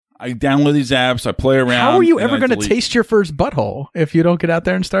I download these apps. I play around. How are you ever going to taste your first butthole if you don't get out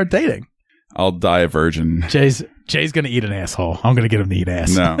there and start dating? I'll die a virgin. Jay's going to eat an asshole. I'm going to get him to eat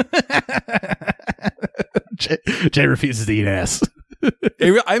ass. No. Jay refuses to eat ass.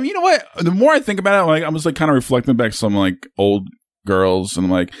 I mean, you know what? The more I think about it, like I'm just like kind of reflecting back some like old girls, and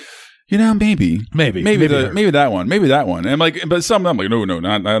I'm like, you know, maybe that one, and I'm like, but some I'm like, no,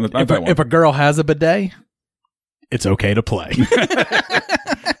 not that one. If a girl has a bidet, it's okay to play.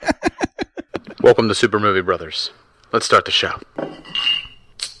 Welcome to Super Movie Brothers. Let's start the show.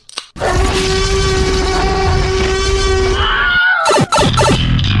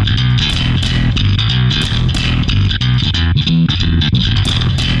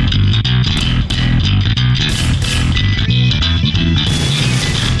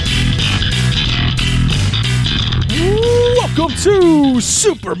 Welcome to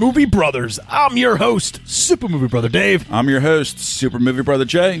Super Movie Brothers. I'm your host, Super Movie Brother Dave. I'm your host, Super Movie Brother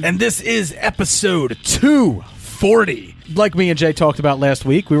Jay. And this is episode 240. Like me and Jay talked about last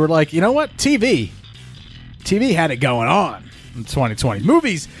week, we were like, you know what? TV had it going on in 2020.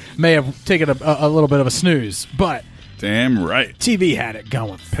 Movies may have taken a little bit of a snooze, but damn right. TV had it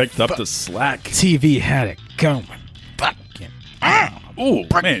going. Picked up the slack. TV had it going. Fucking. Oh,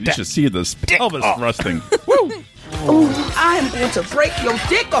 man, you should see this pelvis thrusting. Woo! Oh, I'm going to break your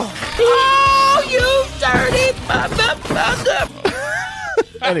dick off. Oh, you dirty motherfucker.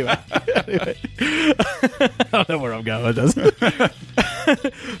 Anyway. I don't know where I'm going with this.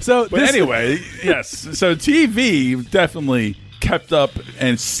 Yes. So TV definitely kept up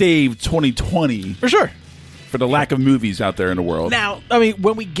and saved 2020. For sure. For the lack of movies out there in the world. Now, I mean,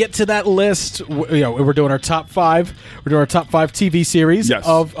 when we get to that list, we're doing our top 5. We're doing our top 5 TV series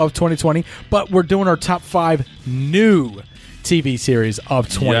of 2020, but we're doing our top 5 new TV series of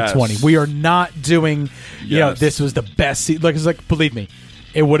 2020. Yes. We are not doing, this was the best. Believe me,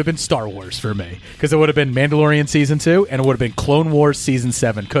 it would have been Star Wars for me because it would have been Mandalorian Season 2 and it would have been Clone Wars Season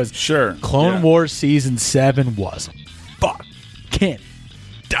 7 because Clone Wars Season 7 was fucking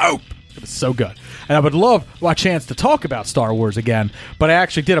dope. It was so good. And I would love a chance to talk about Star Wars again, but I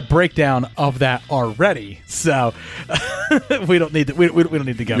actually did a breakdown of that already, so we don't need to. We don't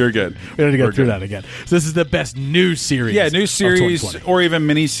need to go. You're good. We don't need to go through that again. So this is the best new series. Yeah, new series or even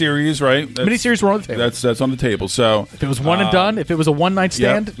mini series, right? Miniseries were on the table. That's on the table. So if it was one and done, if it was a one night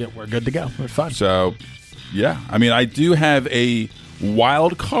stand, we're good to go. We're fine. So yeah, I mean, I do have a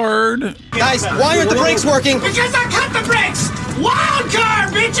wild card. Guys, why aren't the brakes working? Because I cut the brakes! Wild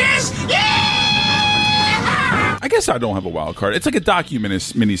card, bitches! Yeah! I guess I don't have a wild card. It's like a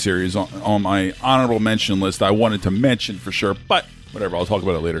miniseries on my honorable mention list I wanted to mention for sure, but whatever, I'll talk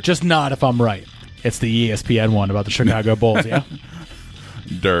about it later. Just not if I'm right. It's the ESPN one about the Chicago Bulls, yeah?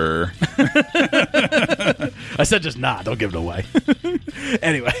 Durr. I said just not. Don't give it away.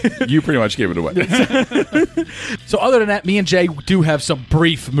 Anyway. You pretty much gave it away. So other than that, me and Jay do have some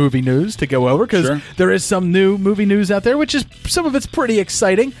brief movie news to go over because there is some new movie news out there, which is some of it's pretty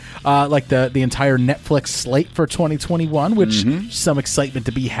exciting, like the entire Netflix slate for 2021, which some excitement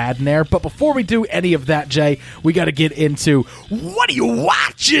to be had in there. But before we do any of that, Jay, we got to get into what are you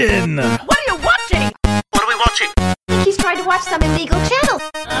watching? What are you watching? What are we watching? He's trying to watch some illegal channel.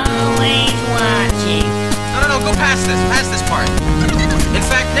 Always watching. No, go past this part. In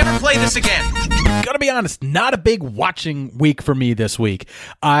fact, never play this again. Gotta be honest, not a big watching week for me this week.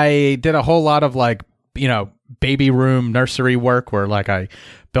 I did a whole lot of baby room nursery work where I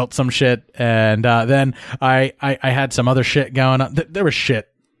built some shit and then I had some other shit going on. There was shit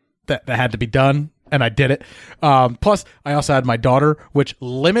that had to be done. And I did it. Plus, I also had my daughter, which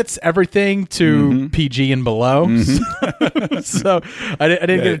limits everything to PG and below. So I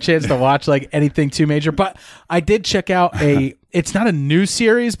didn't get a chance to watch anything too major. But I did check out it's not a new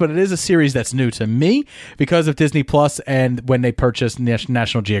series, but it is a series that's new to me because of Disney Plus. And when they purchased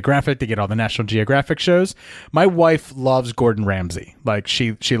National Geographic to get all the National Geographic shows, my wife loves Gordon Ramsay.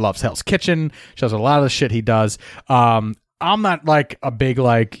 She loves Hell's Kitchen. She does a lot of the shit he does. I'm not a big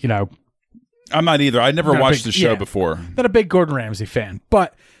I'm not either. I never watched the show before. Not a big Gordon Ramsay fan,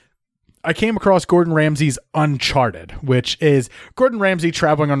 but I came across Gordon Ramsay's Uncharted, which is Gordon Ramsay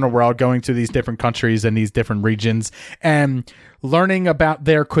traveling on the world, going to these different countries and these different regions and learning about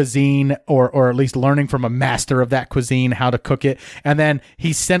their cuisine or at least learning from a master of that cuisine how to cook it. And then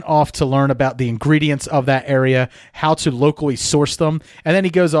he's sent off to learn about the ingredients of that area, how to locally source them. And then he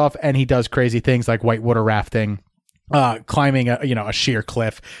goes off and he does crazy things like whitewater rafting. climbing a sheer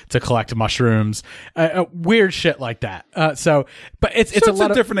cliff to collect mushrooms, weird shit like that. But it's a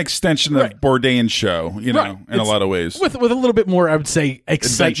lot of different extension of Bourdain's show, in a lot of ways, with a little bit more, I would say,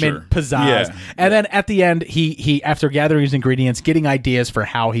 excitement, pizzazz. And then at the end, he after gathering his ingredients, getting ideas for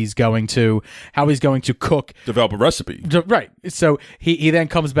how he's going to cook, develop a recipe. Right. So he then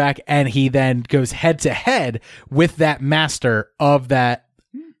comes back and he then goes head to head with that master of that.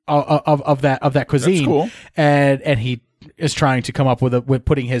 Of that cuisine. That's cool. And he is trying to come up with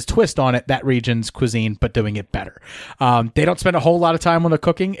putting his twist on it, that region's cuisine, but doing it better. They don't spend a whole lot of time on the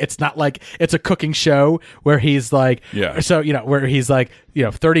cooking. It's not like it's a cooking show where he's like, where he's like,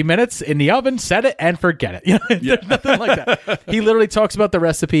 30 minutes in the oven, set it and forget it. There's nothing like that. He literally talks about the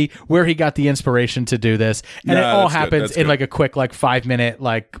recipe, where he got the inspiration to do this, and it all happens in like a quick 5-minute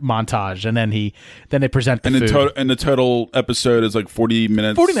montage, and then they present the food. And the total episode is 40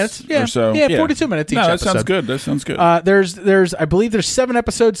 minutes. 40 minutes, yeah, or so. Yeah, 42 minutes each episode. That sounds good. There's I believe there's 7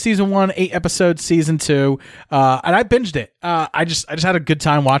 episodes season 1, 8 episodes season 2, and I binged it. I just had a good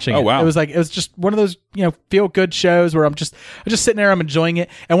time watching it. Oh wow! It was just one of those feel good shows where I'm just sitting there, I'm enjoying it.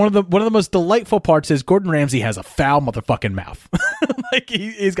 And one of the most delightful parts is Gordon Ramsay has a foul motherfucking mouth.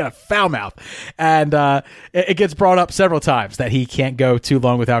 He's got a foul mouth, and it gets brought up several times that he can't go too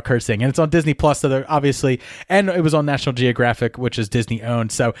long without cursing. And it's on Disney Plus, so they're obviously, and it was on National Geographic, which is Disney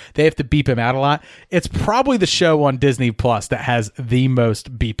owned, so they have to beep him out a lot. It's probably the show on Disney Plus that has the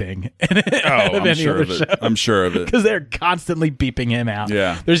most beeping in it I'm sure of it because they're constantly beeping him out.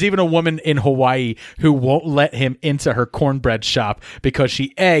 Yeah, there's even a woman in Hawaii who won't let him into her cornbread shop because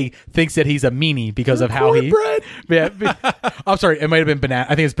she thinks that he's a meanie because of how cornbread? I'm sorry, it might have been banana.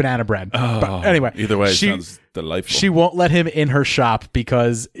 I think it's banana bread. But anyway, either way, it sounds delightful. She won't let him in her shop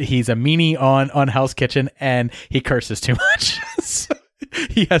because he's a meanie on Hell's Kitchen and he curses too much. So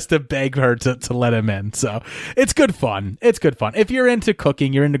he has to beg her to let him in. So it's good fun. It's good fun. If you're into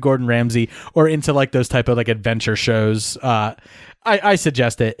cooking, you're into Gordon Ramsay or into those type of adventure shows, I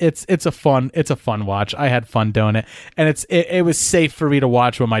suggest it. It's a fun watch. I had fun doing it, and it was safe for me to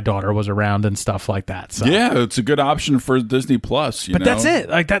watch when my daughter was around and stuff like that. So yeah, it's a good option for Disney Plus. But that's it.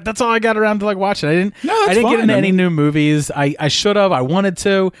 That's all I got around to watching. I didn't fine. get into any new movies. I should have. I wanted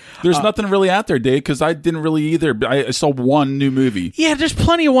to. There's nothing really out there, Dave, because I didn't really either. I saw one new movie. Yeah, there's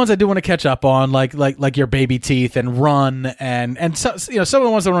plenty of ones I do want to catch up on, like Your Baby Teeth and Run, and so, some of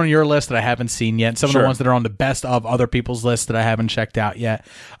the ones that are on your list that I haven't seen yet. Some of the ones that are on the best of other people's lists that I haven't checked out yet,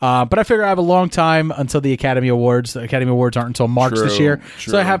 but I figure I have a long time until the Academy Awards. The Academy Awards aren't until March this year,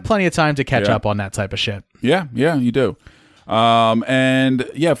 so I have plenty of time to catch up on that type of shit. Yeah, you do. And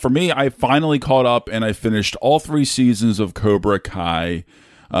yeah, for me, I finally caught up and I finished all 3 seasons of Cobra Kai.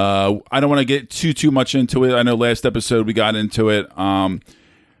 I don't want to get too much into it. I know last episode we got into it.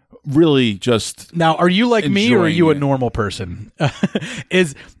 Really, just now, are you like me or are you a normal person?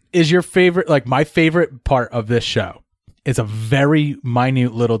 Is your favorite, my favorite part of this show? It's a very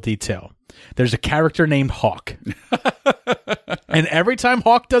minute little detail. There's a character named Hawk. And every time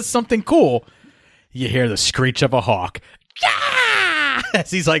Hawk does something cool, you hear the screech of a hawk. Yeah!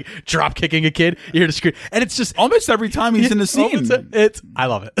 As he's drop kicking a kid, you hear the screech. And it's just almost every time he's in the scene. I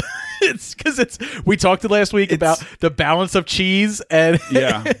love it. It's because we talked last week about the balance of cheese and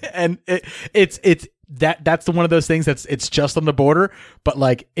and it's that's one of those things it's just on the border, but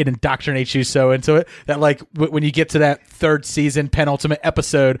it indoctrinates you so into it that when you get to that 3rd season penultimate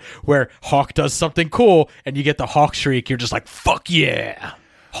episode where Hawk does something cool and you get the Hawk shriek, you're just like, fuck yeah,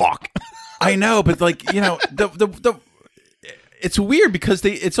 Hawk. I know, but it's weird because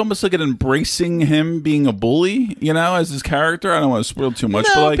it's almost like an embracing him being a bully, as his character. I don't want to spoil too much,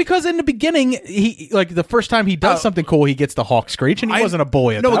 but because in the beginning, he the first time he does something cool, he gets the Hawk screech, and he wasn't a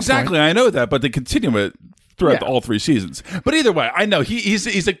bully at that exactly. point. I know that, but they continue it throughout all 3 seasons. But either way, I know he's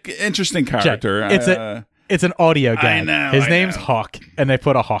an interesting character. It's an audio guy. I know. His name's Hawk, and they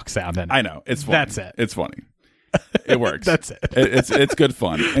put a Hawk sound in it. I know. It's funny. That's it. It's funny. It works. That's it. It's good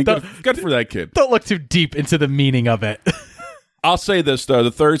fun and good for that kid. Don't look too deep into the meaning of it. I'll say this though: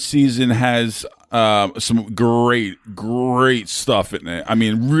 the 3rd season has some great stuff in it. I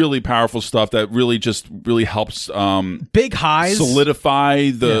mean, really powerful stuff that really helps big highs, solidify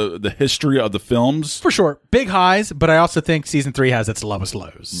the history of the films for sure. Big highs, but I also think season 3 has its lowest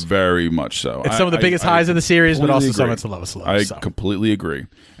lows. Very much so. It's some of the biggest highs of the series, but also some of its lowest lows. I completely agree.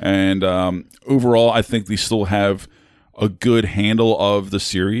 And overall, I think they still have a good handle of the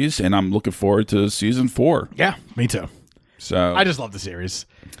series, and I'm looking forward to season 4. Yeah, me too. So I just love the series.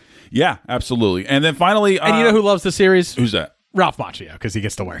 Yeah, absolutely. And then finally, and you know who loves the series? Who's that? Ralph Macchio, because he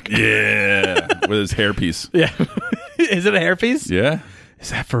gets to work. Yeah, with his hairpiece. Yeah, is it a hairpiece? Yeah. Is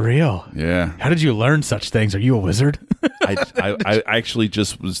that for real? Yeah. How did you learn such things? Are you a wizard? I actually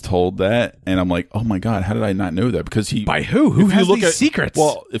just was told that, and I'm like, oh my God, how did I not know that? Because he by who? Who has these secrets?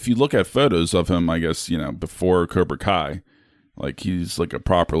 Well, if you look at photos of him, I guess before Cobra Kai, like he's like a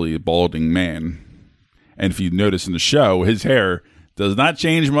properly balding man, and if you notice in the show, his hair does not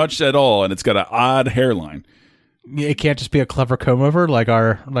change much at all, and it's got an odd hairline. It can't just be a clever comb over like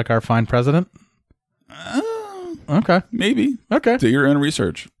our fine president. Okay, maybe. Okay, do your own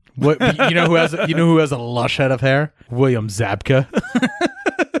research. What you know who has a lush head of hair? William Zabka,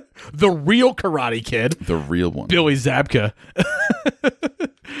 the real Karate Kid, the real one. Billy Zabka,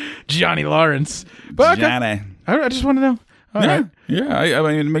 Johnny Lawrence. But okay. Johnny. I just want to know. All right. Yeah. I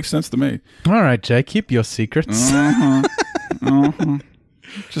mean, it makes sense to me. All right, Jay, keep your secrets.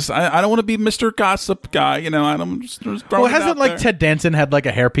 Just I don't want to be Mr. Gossip guy, I don't just well, hasn't like Ted Danson had like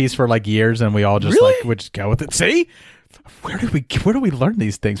a hairpiece for like years, and we all just like would just go with it. See, where do we learn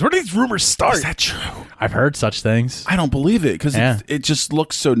these things? Where do these rumors start? Is that true? I've heard such things. I don't believe it because it just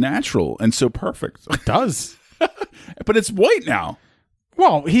looks so natural and so perfect. It does, but it's white now.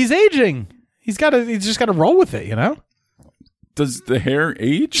 Well, he's aging. He's just got to roll with it, Does the hair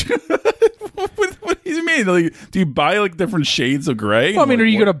age? What do you mean? Like, do you buy like different shades of gray? Well, I mean, are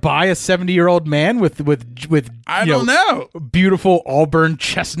you going to buy a 70-year-old man with I don't know, beautiful auburn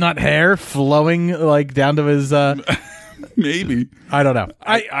chestnut hair flowing like down to his? Maybe. I don't know.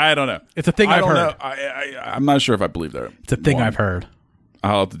 I don't know. It's a thing I've heard. I'm not sure if I believe that. It's a thing I've heard.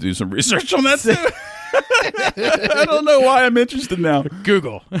 I'll have to do some research on that too. I don't know why I'm interested now.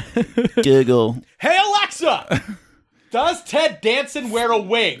 Google. Hey Alexa, does Ted Danson wear a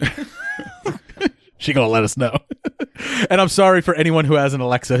wig? She gonna let us know. And I'm sorry for anyone who has an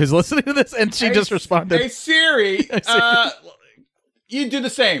Alexa who's listening to this, and she just responded. Hey Siri, you do the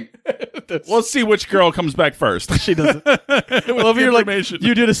same. We'll see which girl comes back first. She doesn't. Well, you're like,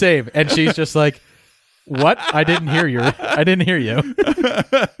 you do the same, and she's just like, "What? I didn't hear you. I didn't hear you."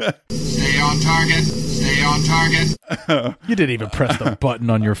 Stay on target. Stay on target. You didn't even press the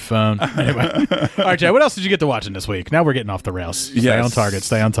button on your phone. Anyway, all right, Jay. What else did you get to watching this week? Now we're getting off the rails. Stay on target.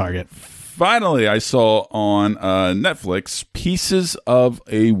 Stay on target. Finally, I saw on Netflix Pieces of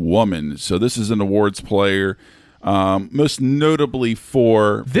a Woman. So this is an awards player, most notably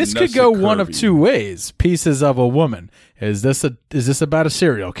for this Vanessa could go Kirby. one of two ways. Pieces of a Woman. Is this about a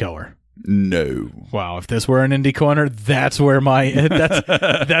serial killer? No. Wow, if this were an indie corner, that's where my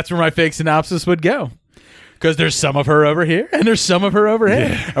fake synopsis would go. Because there's some of her over here, and there's some of her over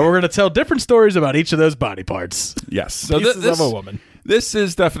here, and we're going to tell different stories about each of those body parts. Yes, so Pieces of a Woman. This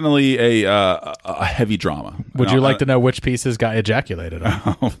is definitely a heavy drama. Would you like to know which pieces got ejaculated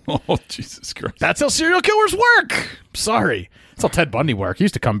on? Oh, Jesus Christ! That's how serial killers work. Sorry, that's how Ted Bundy worked. He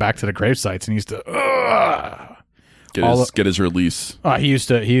used to come back to the grave sites and he used to. Get his release. He used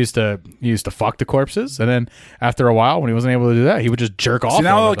to fuck the corpses, and then after a while, when he wasn't able to do that, he would just jerk off. See,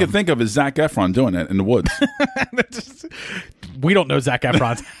 now all I can think of is Zac Efron doing it in the woods. We don't know Zac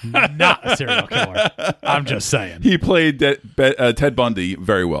Efron's not a serial killer. I'm just saying he played Ted Bundy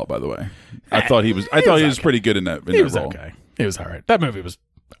very well. By the way, I thought he was pretty good in that. He was role. okay. He was all right. That movie was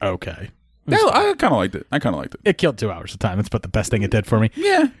okay. I kind of liked it. It killed 2 hours of time. That's about the best thing it did for me.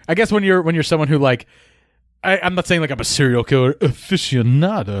 Yeah. I guess when you're someone who like. I'm not saying like I'm a serial killer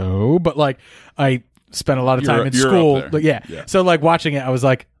aficionado, but like I spent a lot of time in school. Yeah. So like watching it, I was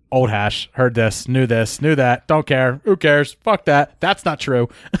like, old hash, heard this, knew that, don't care. Who cares? Fuck that. That's not true.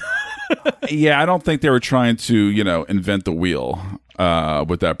 Yeah, I don't think they were trying to, invent the wheel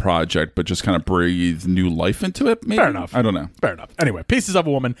with that project, but just kind of breathe new life into it. Maybe? Fair enough. I don't know. Fair enough. Anyway, Pieces of a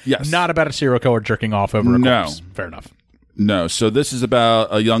Woman. Yes. Not about a serial killer jerking off over a corpse. Fair enough. No. So this is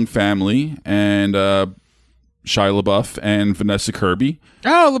about a young family and Shia LaBeouf and Vanessa Kirby.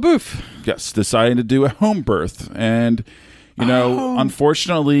 Oh, LaBeouf. Yes, deciding to do a home birth. And,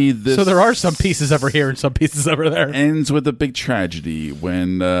 unfortunately, this... So there are some pieces over here and some pieces over there. Ends with a big tragedy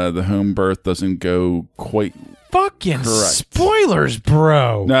when the home birth doesn't go quite fucking correct. Spoilers,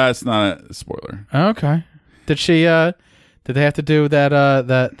 bro. No, it's not a spoiler. Okay. Did they have to do that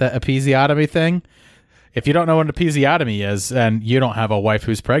episiotomy thing? If you don't know what an episiotomy is, and you don't have a wife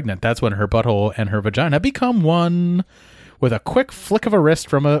who's pregnant, that's when her butthole and her vagina become one. With a quick flick of a wrist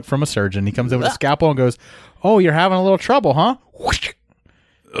from a surgeon, he comes in with a scalpel and goes, "Oh, you're having a little trouble, huh?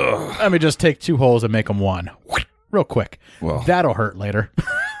 Let me just take 2 holes and make them one, real quick. Well, that'll hurt later."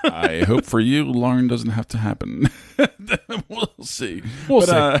 I hope for you, Lauren, doesn't have to happen. We'll see. We'll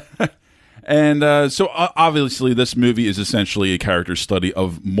see. And so obviously this movie is essentially a character study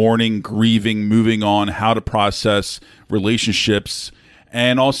of mourning, grieving, moving on, how to process relationships,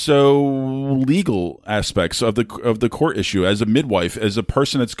 and also legal aspects of the court issue. As a midwife, as a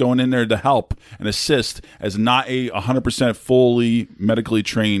person that's going in there to help and assist, as not a 100% fully medically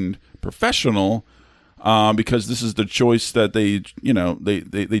trained professional, because this is the choice that they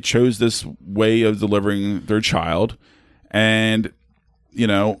chose this way of delivering their child, and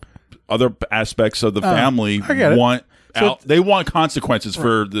other aspects of the family want. They want consequences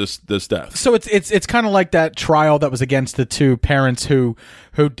for this death. So it's kind of like that trial that was against the two parents who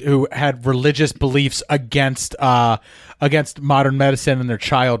had religious beliefs against modern medicine, and their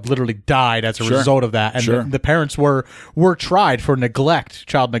child literally died as a result of that. And the parents were tried for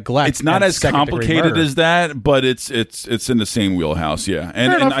child neglect. It's not as complicated as that, but it's in the same wheelhouse, yeah.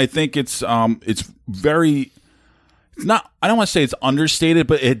 And I think it's very. It's not. I don't want to say it's understated,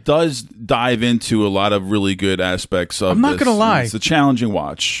 but it does dive into a lot of really good aspects of. I'm not gonna lie. It's a challenging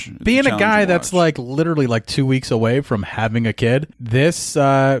watch. Being a guy that's like literally like 2 weeks away from having a kid, this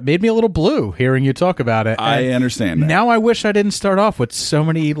made me a little blue hearing you talk about it. I understand that. Now I wish I didn't start off with so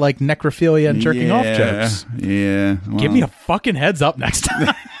many like necrophilia and jerking off jokes. Yeah. Well. Give me a fucking heads up next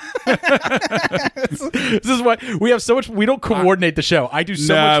time. This is why we have so much. We don't coordinate the show. I do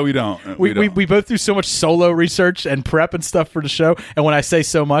so much. No, we don't. We both do so much solo research and prep and stuff for the show. And when I say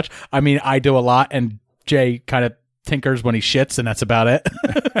so much, I mean I do a lot. And Jay kind of tinkers when he shits, and that's about it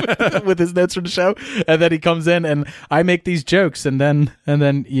with his notes for the show. And then he comes in, and I make these jokes, and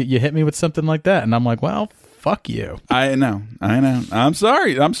then you hit me with something like that, and I'm like, well. Fuck you. I know. I'm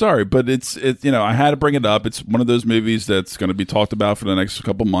sorry, but it's I had to bring it up. It's one of those movies that's going to be talked about for the next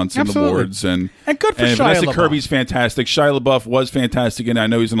couple months in the awards, and good for Shia Vanessa LaBeouf. Kirby's fantastic. Shia LaBeouf was fantastic, and I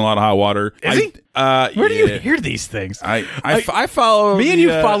know he's in a lot of hot water. Is he? Where do you hear these things? I follow. Me and you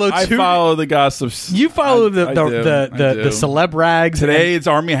follow. I follow the gossips. You follow the celeb rags. Today it's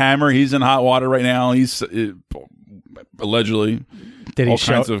Armie Hammer. He's in hot water right now. He's allegedly. Did he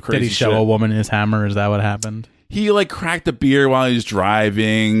show a woman his hammer? Is that what happened? He like cracked a beer while he was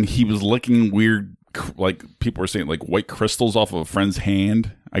driving. He was licking weird, like people were saying, like white crystals off of a friend's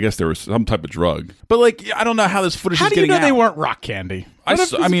hand. I guess there was some type of drug. But like, I don't know how this footage is getting out. How do you know they weren't rock candy?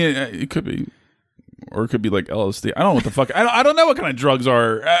 I mean, it could be. Or it could be like LSD. I don't know what the fuck. I don't know what kind of drugs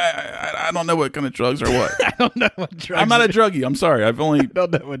are. I don't know what kind of drugs are what. I don't know what drugs. I'm not a druggie. I'm sorry. I don't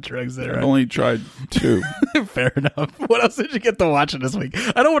know what drugs there are. I've only tried 2. Fair enough. What else did you get to watching this week?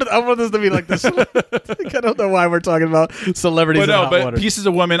 I want this to be like this. I don't know why we're talking about celebrities. But Pieces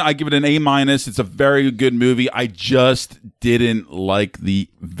of Women, I give it an A-. It's a very good movie. I just didn't like the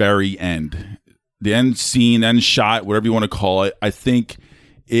very end. The end scene, end shot, whatever you want to call it. I think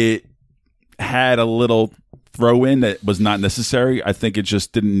it had a little throw in that was not necessary. I think it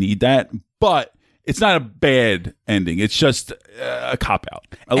just didn't need that, but it's not a bad ending. It's just a cop out,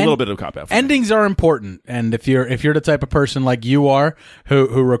 little bit of a cop out. Endings are important, and if you're the type of person like you are,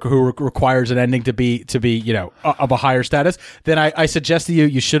 who requires an ending to be of a higher status, then I suggest to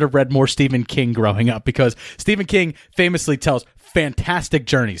you should have read more Stephen King growing up, because Stephen King famously tells fantastic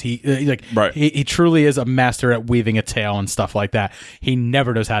journeys. He truly is a master at weaving a tale and stuff like that. He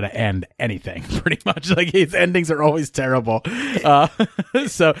never knows how to end anything, pretty much. Like his endings are always terrible.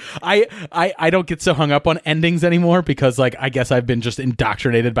 So I don't get so hung up on endings anymore, because like I guess I've been just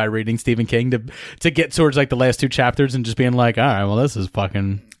indoctrinated by reading Stephen King to get towards like the last 2 chapters and just being like, all right, well, this is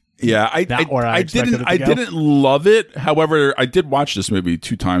fucking. Yeah, I didn't love it. However, I did watch this movie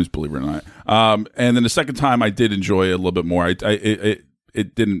 2 times, believe it or not. And then the second time, I did enjoy it a little bit more. It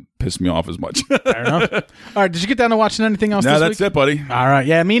didn't piss me off as much. Fair enough. All right, did you get down to watching anything else? No, this that's week? it, buddy. All right,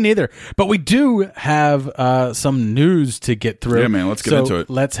 yeah, me neither. But we do have some news to get through. Yeah, man, let's get into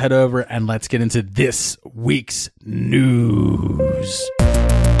it. Let's head over and let's get into this week's news.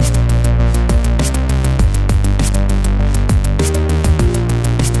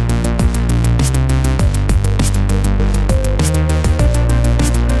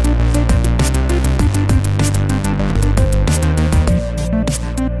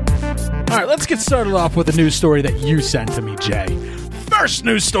 All right, let's get started off with a news story that you sent to me, Jay. First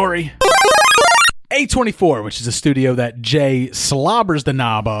news story. A24, which is a studio that Jay slobbers the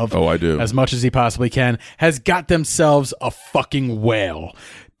knob of. Oh, I do. As much as he possibly can, has got themselves a fucking whale.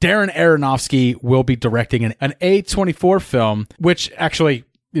 Darren Aronofsky will be directing an A24 film, which actually,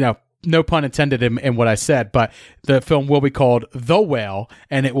 no pun intended in what I said, but the film will be called The Whale,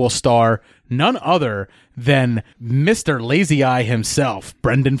 and it will star none other than Mr. Lazy Eye himself,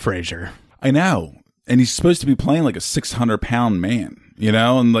 Brendan Fraser. I know. And he's supposed to be playing like a 600-pound man. you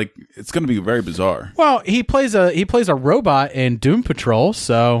know, and like it's going to be very bizarre. Well, he plays a robot in Doom Patrol,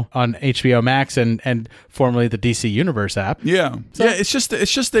 so on HBO Max and formerly the DC Universe app. Yeah, so yeah. It's just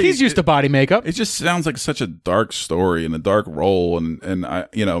he's used to body makeup. It just sounds like such a dark story and a dark role, and I,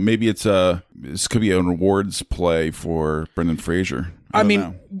 you know, maybe this could be an awards play for Brendan Fraser. I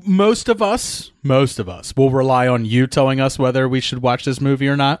mean, most of us will rely on you telling us whether we should watch this movie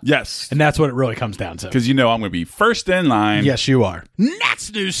or not. Yes. And that's what it really comes down to. Because you know I'm going to be first in line. Yes, you are.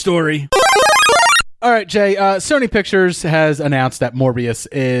 Next news story. All right, Jay, Sony Pictures has announced that Morbius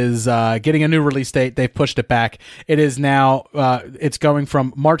is getting a new release date. They've pushed it back. It is now, it's going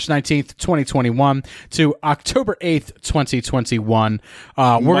from March 19th, 2021 to October 8th, 2021.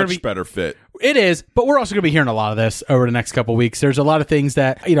 Much better fit. It is, but we're also going to be hearing a lot of this over the next couple of weeks. There's a lot of things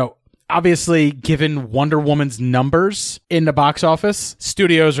that, you know, obviously, given Wonder Woman's numbers in the box office,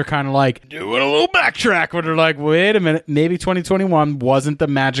 studios are kind of like doing a little backtrack where they're like, wait a minute, maybe 2021 wasn't the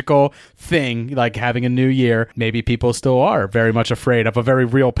magical thing, like having a new year. Maybe people still are very much afraid of a very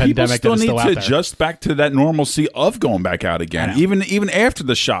real pandemic that is still out there. People still need to adjust back to that normalcy of going back out again, even after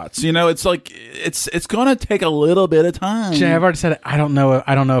the shots. You know, it's like it's going to take a little bit of time. Jay, I've already said it. I don't know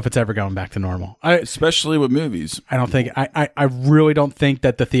if it's ever going back to normal. Especially with movies. I don't think. I really don't think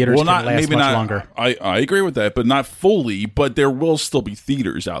that the theaters can last much longer. I agree with that, but not fully. But there will still be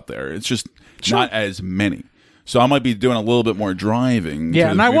theaters out there. It's just not as many. So I might be doing a little bit more driving. Yeah,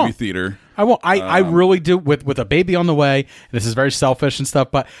 to and the I movie won't. Theater. I won't. I really do with a baby on the way. This is very selfish and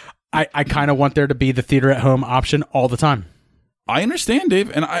stuff, but I kind of want there to be the theater at home option all the time. I understand, Dave,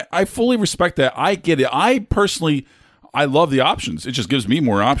 and I fully respect that. I get it. I love the options. It just gives me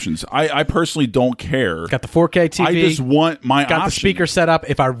more options. I personally don't care. Got the 4K TV. I just want my got option. The speaker set up.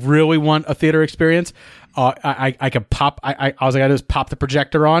 If I really want a theater experience, I can pop. All I gotta do is pop the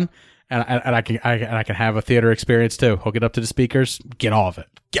projector on, and I can have a theater experience too. Hook it up to the speakers. Get all of it.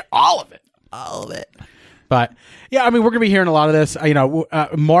 Get all of it. All of it. But yeah, I mean, we're gonna be hearing a lot of this. You know,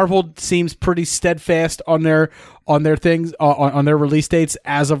 Marvel seems pretty steadfast on their things on their release dates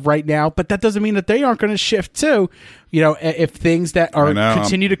as of right now. But that doesn't mean that they aren't going to shift too. You know, if things that are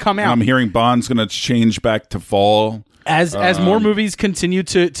continue to come out. I'm hearing Bond's going to change back to fall. As more movies continue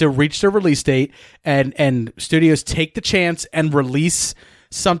to reach their release date and studios take the chance and release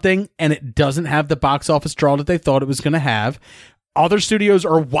something and it doesn't have the box office draw that they thought it was going to have, other studios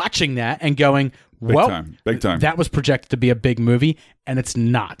are watching that and going, big time. That was projected to be a big movie, and it's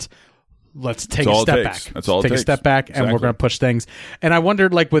not. Let's take a step back. That's all it takes. Take a step back, and we're going to push things. And I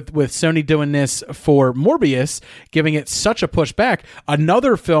wondered, like with Sony doing this for Morbius, giving it such a push back,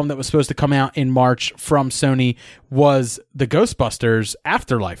 another film that was supposed to come out in March from Sony was the Ghostbusters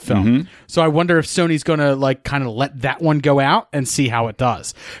Afterlife film. Mm-hmm. So I wonder if Sony's going to like kind of let that one go out and see how it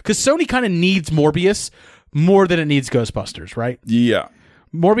does. Because Sony kind of needs Morbius more than it needs Ghostbusters, right? Yeah.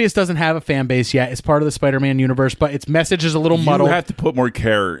 Morbius doesn't have a fan base yet. It's part of the Spider-Man universe, but its message is a little muddled. You have to put more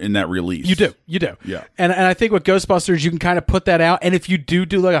care in that release. You do. Yeah. And I think with Ghostbusters, you can kind of put that out. And if you do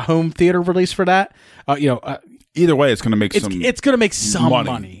like a home theater release for that, either way, it's going to make it's going to make some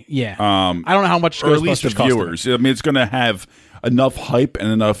money. Yeah. I don't know how much Ghostbusters at least the viewers. I mean, it's going to have enough hype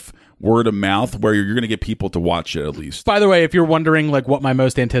and enough word of mouth where you're going to get people to watch it at least. By the way, if you're wondering like what my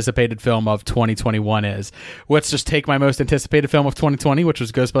most anticipated film of 2021 is, let's just take my most anticipated film of 2020, which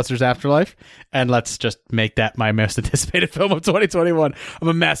was Ghostbusters Afterlife, and let's just make that my most anticipated film of 2021. I'm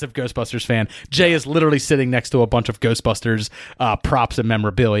a massive Ghostbusters fan. Jay is literally sitting next to a bunch of Ghostbusters props and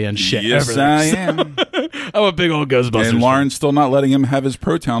memorabilia and shit. Yes, I am. I'm a big old Ghostbusters And Lauren's still not letting him have his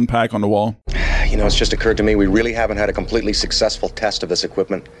Proton pack on the wall. You know, it's just occurred to me we really haven't had a completely successful test of this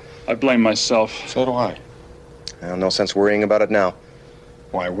equipment. I blame myself. So do I. Well, no sense worrying about it now.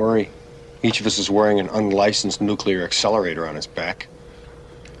 Why worry? Each of us is wearing an unlicensed nuclear accelerator on his back.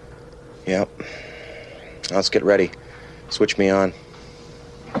 Yep. Let's get ready. Switch me on.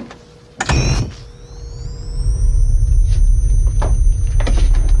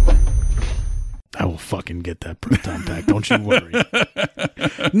 I will fucking get that Proton pack. Don't you worry.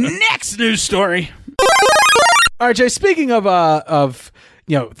 Next news story. All right, Jay. Speaking of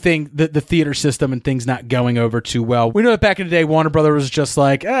the theater system and things not going over too well. We know that back in the day, Warner Brothers was just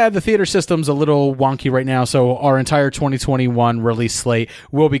like, the theater system's a little wonky right now, so our entire 2021 release slate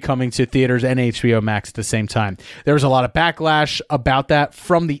will be coming to theaters and HBO Max at the same time. There was a lot of backlash about that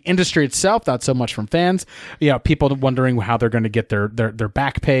from the industry itself, not so much from fans. People wondering how they're going to get their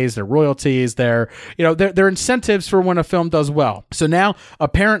back pays, their royalties, their incentives for when a film does well. So now,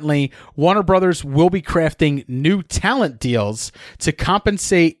 apparently, Warner Brothers will be crafting new talent deals to compensate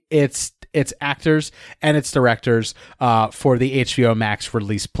its its actors and its directors for the HBO Max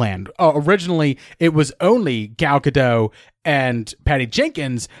release plan. Originally, it was only Gal Gadot and Patty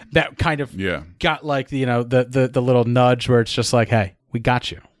Jenkins that kind of got like the little nudge where it's just like, hey, we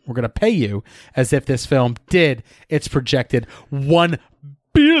got you. We're going to pay you as if this film did its projected $1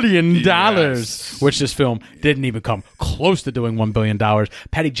 billion, which this film didn't even come close to doing $1 billion.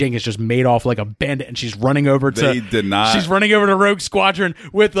 Patty Jenkins just made off like a bandit, and she's running over to. They did not. She's running over to Rogue Squadron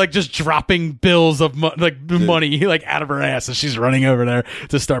with like just dropping bills of money like out of her ass, and she's running over there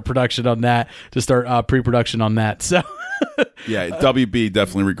to start production on that, to start pre-production on that. So. Yeah, WB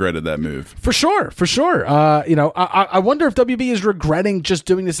definitely regretted that move. For sure. I wonder if WB is regretting just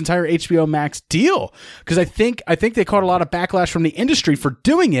doing this entire HBO Max deal, because I think they caught a lot of backlash from the industry for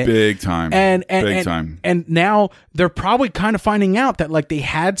doing it big time, and now they're probably kind of finding out that like they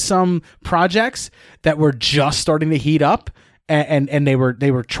had some projects that were just starting to heat up, and they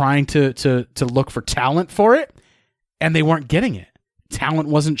were trying to look for talent for it, and they weren't getting it. Talent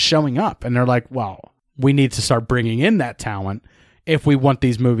wasn't showing up, and they're like, well, we need to start bringing in that talent if we want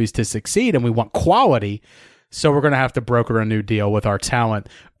these movies to succeed and we want quality. So we're going to have to broker a new deal with our talent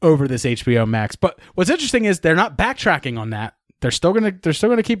over this HBO Max. But what's interesting is they're not backtracking on that. They're still going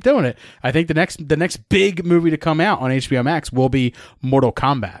to keep doing it. I think the next big movie to come out on HBO Max will be Mortal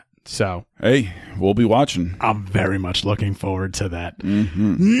Kombat. So, hey, we'll be watching. I'm very much looking forward to that.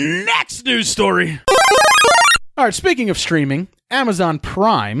 Mm-hmm. Next news story. All right, speaking of streaming, Amazon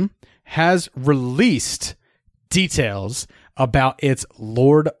Prime has released details about its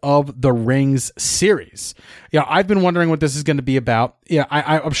Lord of the Rings series. Yeah, I've been wondering what this is going to be about. Yeah,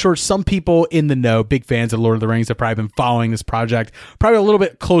 I'm sure some people in the know, big fans of Lord of the Rings, have probably been following this project probably a little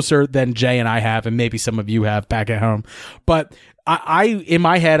bit closer than Jay and I have, and maybe some of you have back at home. But I in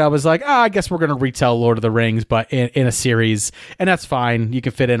my head, I was like, I guess we're going to retell Lord of the Rings, but in a series, and that's fine. You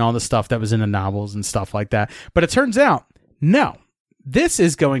can fit in all the stuff that was in the novels and stuff like that. But it turns out, no. This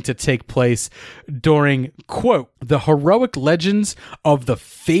is going to take place during, quote, the heroic legends of the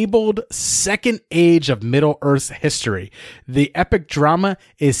fabled second age of Middle-earth's history. The epic drama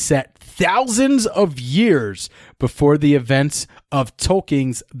is set thousands of years before the events of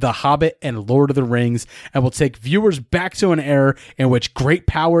Tolkien's The Hobbit and Lord of the Rings, and will take viewers back to an era in which great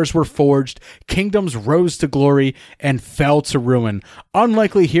powers were forged, kingdoms rose to glory, and fell to ruin.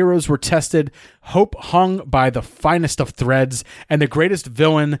 Unlikely heroes were tested, hope hung by the finest of threads, and the greatest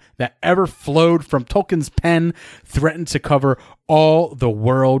villain that ever flowed from Tolkien's pen threatened to cover all the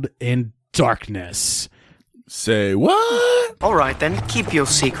world in darkness. Say what? All right, then. Keep your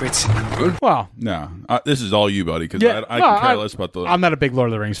secrets. Well, no. This is all you, buddy, because I can care less about the... I'm not a big Lord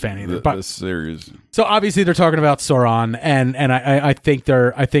of the Rings fan either. But this series. So obviously they're talking about Sauron, and I think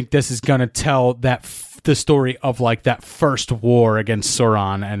this is going to tell the story of like that first war against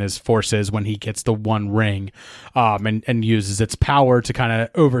Sauron and his forces when he gets the One Ring, and uses its power to kind of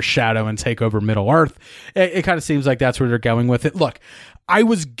overshadow and take over Middle Earth. It kind of seems like that's where they're going with it. Look, I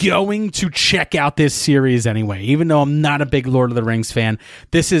was going to check out this series anyway, even though I'm not a big Lord of the Rings fan.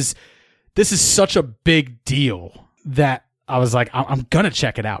 This is such a big deal that I was like, I'm going to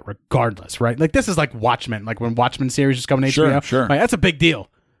check it out regardless, right? Like, this is like Watchmen. Like, when Watchmen series is coming to HBO. Sure. Like, that's a big deal.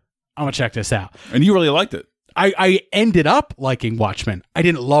 I'm going to check this out. And you really liked it. I ended up liking Watchmen. I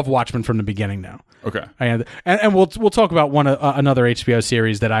didn't love Watchmen from the beginning, though. Okay. And we'll talk about another HBO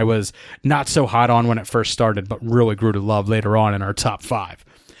series that I was not so hot on when it first started, but really grew to love later on in our top 5.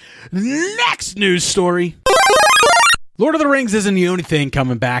 Next news story. Lord of the Rings isn't the only thing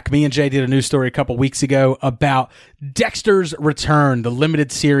coming back. Me and Jay did a news story a couple weeks ago about Dexter's Return, the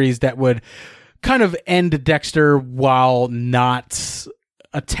limited series that would kind of end Dexter while not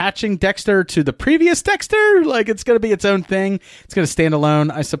attaching Dexter to the previous Dexter. Like, it's going to be its own thing. It's going to stand alone,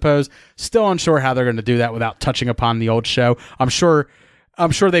 I suppose. Still unsure how they're going to do that without touching upon the old show. I'm sure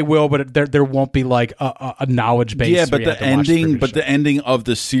they will, but there won't be like a knowledge base. Yeah, but the ending of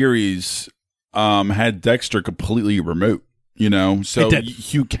the series had Dexter completely remote. So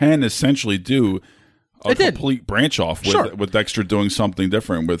you can essentially do a complete branch off with Dexter doing something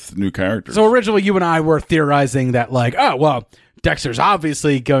different with new characters. So originally, you and I were theorizing that, like, oh well, Dexter's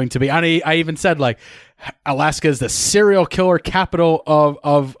obviously going to be. I even said, like, Alaska is the serial killer capital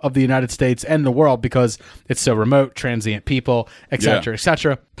of the United States and the world because it's so remote, transient people, etc.,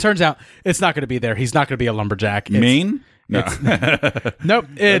 etc. Turns out it's not going to be there. He's not going to be a lumberjack. Maine? No. Nope.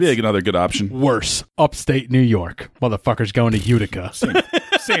 That'd be another good option. Worse. Upstate New York. Motherfucker's going to Utica.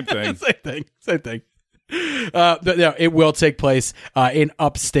 Same thing. Same thing. No, it will take place in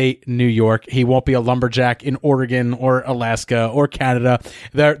upstate New York. He won't be a lumberjack in Oregon or Alaska or Canada.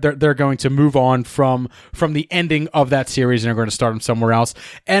 They're going to move on from the ending of that series and they're going to start him somewhere else.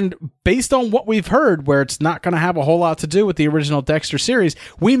 And based on what we've heard, where it's not going to have a whole lot to do with the original Dexter series,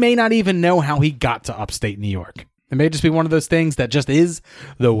 we may not even know how he got to upstate New York. It may just be one of those things that just is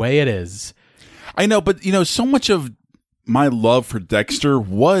the way it is. I know, but so much of my love for Dexter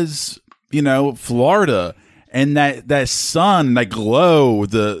was, Florida and that sun, that glow,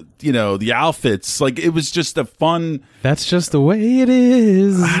 the outfits. Like, it was just a fun. That's just the way it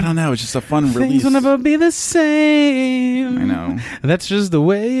is. I don't know. It's just a fun release. Things will never be the same. I know. That's just the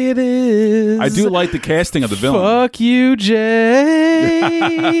way it is. I do like the casting of the villain. Fuck you, Jay.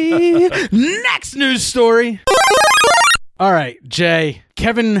 Next news story. All right, Jay.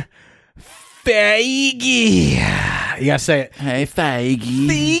 Kevin Feige. You gotta say it. Hey, Feige.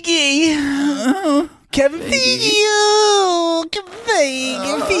 Feige. Kevin Feige. Kevin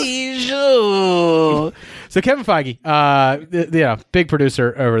Feige. So Kevin Feige, big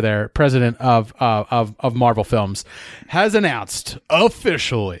producer over there, president of Marvel Films, has announced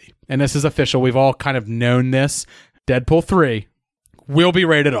officially, and this is official, we've all kind of known this, Deadpool 3 will be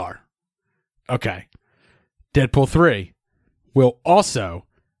rated R. Okay. Deadpool 3 will also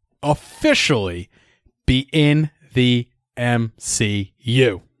officially be in the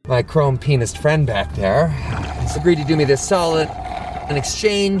MCU. My chrome penis friend back there has agreed to do me this solid. In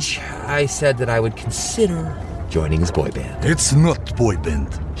exchange, I said that I would consider joining his boy band. It's not boy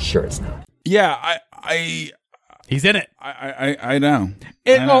band. Sure it's not. Yeah, he's in it. I know.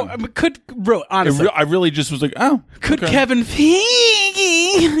 Honestly, I really just was like, oh. Could okay. Kevin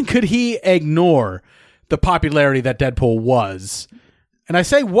Feige, could he ignore the popularity that Deadpool was? And I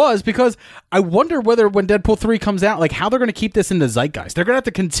say was because I wonder whether when Deadpool 3 comes out, like how they're going to keep this in the zeitgeist. They're going to have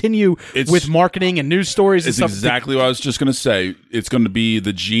to continue with marketing and news stories. It's exactly what I was just going to say. It's going to be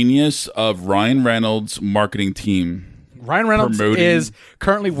the genius of Ryan Reynolds' marketing team. Ryan Reynolds is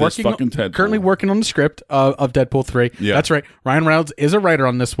currently working on the script of Deadpool 3. Yeah. That's right. Ryan Reynolds is a writer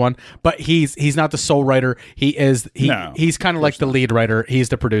on this one, but he's not the sole writer. He's kind of like the lead writer. He's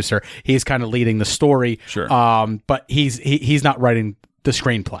the producer. He's kind of leading the story. Sure. But he's not writing the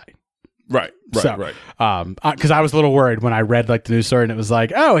screenplay. Right. Because I was a little worried when I read like the news story and it was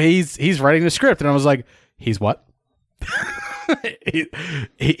like, oh, he's writing the script, and I was like, he's what?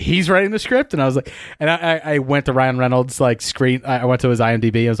 He's writing the script, and I was like, and I went to Ryan Reynolds I went to his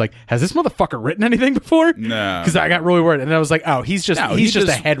IMDb. I was like, has this motherfucker written anything before? No, because I got really worried, and I was like, oh, he's just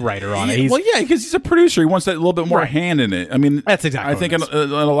a head writer on it. Well, yeah, because he's a producer. He wants that little bit more hand in it. I mean, that's exactly. I think in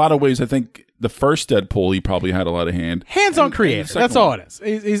a lot of ways, I think the first Deadpool, he probably had a lot of hands-on creative. That's all it is.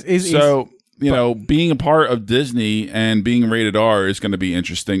 Being a part of Disney and being rated R is going to be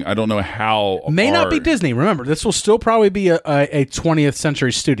interesting. I don't know how. May not be Disney. Remember, this will still probably be a 20th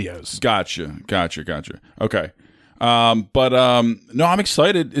Century Studios. Gotcha. Okay. No, I'm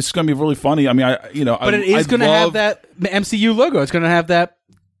excited. It's going to be really funny. I mean, but it is going to have that MCU logo. It's going to have that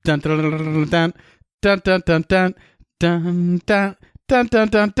dun dun dun dun dun dun dun dun dun dun. Dun, dun,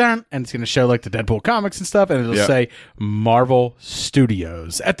 dun, dun, and it's going to show like the Deadpool comics and stuff, and it'll say Marvel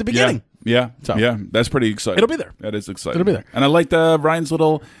Studios at the beginning. Yeah, that's pretty exciting. It'll be there. That is exciting. It'll be there. And I liked Ryan's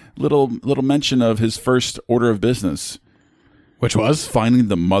little mention of his first order of business, which was finding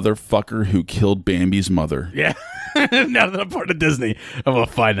the motherfucker who killed Bambi's mother. Yeah. Now that I'm part of Disney, I'm gonna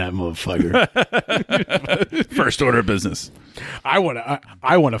find that motherfucker. First order of business. I want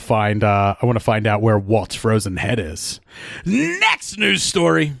to find out where Walt's frozen head is. Next news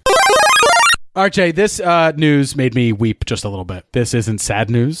story. RJ, this news made me weep just a little bit. This isn't sad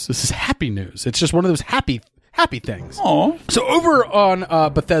news. This is happy news. It's just one of those happy things. Aww. So over on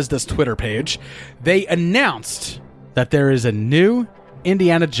Bethesda's Twitter page, they announced that there is a new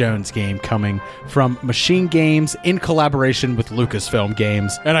Indiana Jones game coming from Machine Games in collaboration with Lucasfilm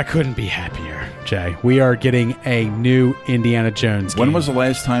Games, and I couldn't be happier, Jay. We are getting a new Indiana Jones game. When was the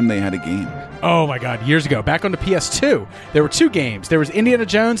last time they had a game? Oh my god, years ago. Back on the PS2, there were two games. There was Indiana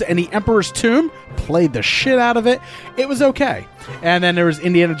Jones and the Emperor's Tomb. Played the shit out of it. It was okay. And then there was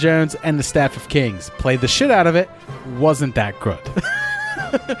Indiana Jones and the Staff of Kings. Played the shit out of it. Wasn't that good.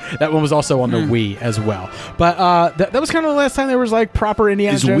 That one was also on the Wii as well. But that was kind of the last time there was like proper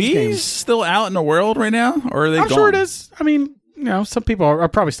Indiana Jones games. Is Wii still out in the world right now? Or are they I'm gone? Sure it is. I mean, some people are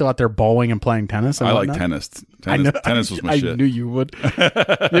probably still out there bowling and playing tennis. I like tennis. Tennis was my shit. I knew you would. You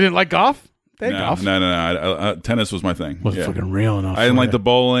didn't like golf? Golf. No. Tennis was my thing. Wasn't fucking real enough. I didn't like the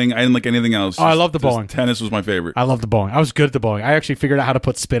bowling. I didn't like anything else. I love the bowling. Tennis was my favorite. I love the bowling. I was good at the bowling. I actually figured out how to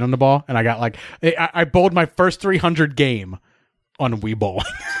put spin on the ball, and I got I bowled my first 300 game on Wii bowling.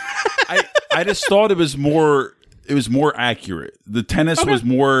 I just thought it was more accurate. The tennis was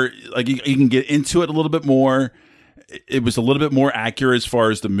more like you can get into it a little bit more. It was a little bit more accurate as far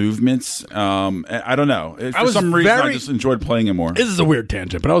as the movements. I don't know. For some reason, I just enjoyed playing it more. This is a weird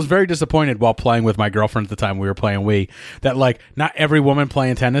tangent, but I was very disappointed while playing with my girlfriend at the time we were playing Wii that like not every woman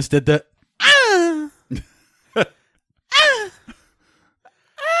playing tennis did the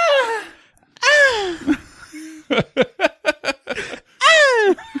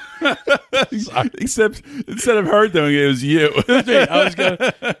Except instead of her doing it, it was you. I was going.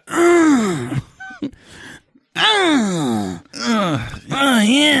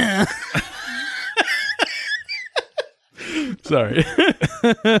 Yeah. Sorry. Stay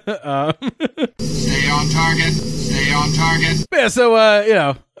on target. Stay on target. Yeah. So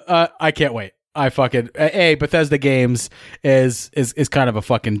I can't wait. I fucking Bethesda Games is kind of a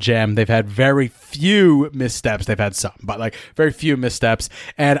fucking gem. They've had very few missteps. They've had some, but like very few missteps.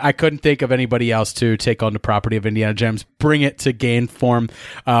 And I couldn't think of anybody else to take on the property of Indiana Gems, bring it to game form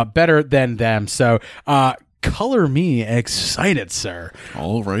better than them. So color me excited, sir.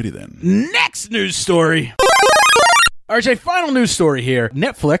 Alrighty then. Next news story. RJ, final news story here.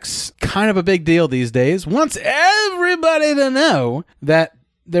 Netflix, kind of a big deal these days, wants everybody to know that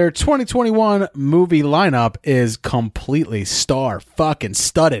their 2021 movie lineup is completely star fucking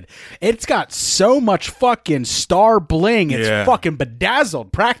studded. It's got so much fucking star bling. It's fucking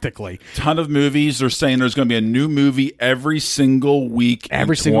bedazzled practically. Ton of movies. They're saying there's going to be a new movie every single week in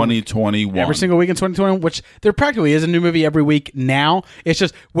 2021. Every single week in 2021, which there practically is a new movie every week now. It's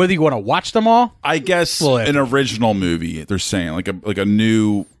just whether you want to watch them all. I guess an original movie, they're saying. Like a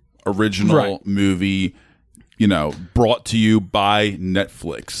new original movie. Brought to you by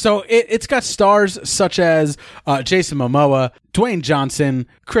Netflix. So it's got stars such as Jason Momoa, Dwayne Johnson,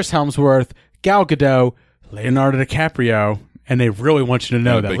 Chris Hemsworth, Gal Gadot, Leonardo DiCaprio, and they really want you to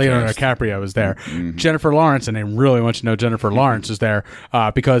know that Leonardo DiCaprio is there. Mm-hmm. Jennifer Lawrence, and they really want you to know Jennifer Lawrence is there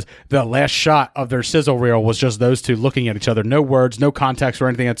because the last shot of their sizzle reel was just those two looking at each other. No words, no context or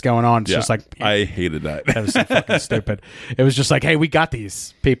anything that's going on. It's just like... I hated that. That was so fucking stupid. It was just like, hey, we got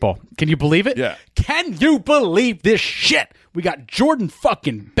these people. Can you believe it? Yeah. Can you believe this shit? We got Jordan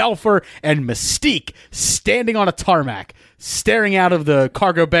fucking Belfort and Mystique standing on a tarmac, staring out of the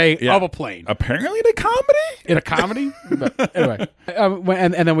cargo bay of a plane. Apparently in a comedy? In a comedy? But anyway.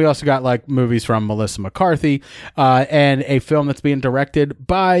 And then we also got like movies from Melissa McCarthy and a film that's being directed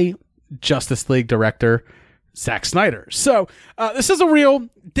by Justice League director Zack Snyder. So this is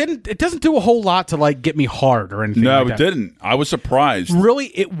it doesn't do a whole lot to like get me hard or anything. No, like it didn't. I was surprised. Really,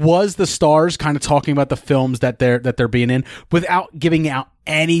 it was the stars kind of talking about the films that they're being in without giving out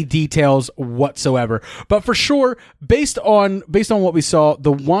any details whatsoever. But for sure, based on what we saw,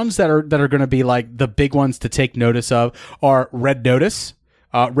 the ones that are going to be like the big ones to take notice of are Red Notice.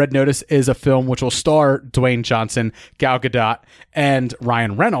 Red Notice is a film which will star Dwayne Johnson, Gal Gadot, and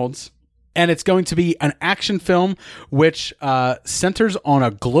Ryan Reynolds. And it's going to be an action film which centers on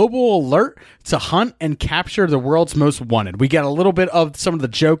a global alert to hunt and capture the world's most wanted. We get a little bit of some of the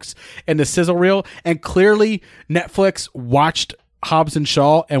jokes in the sizzle reel, and clearly Netflix watched Hobbs and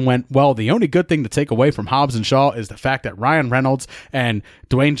Shaw and went, well, the only good thing to take away from Hobbs and Shaw is the fact that Ryan Reynolds and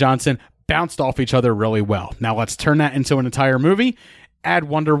Dwayne Johnson bounced off each other really well. Now let's turn that into an entire movie, add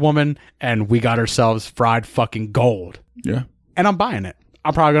Wonder Woman, and we got ourselves fried fucking gold. Yeah. And I'm buying it.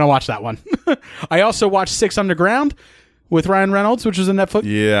 I'm probably going to watch that one. I also watched Six Underground with Ryan Reynolds, which was a Netflix.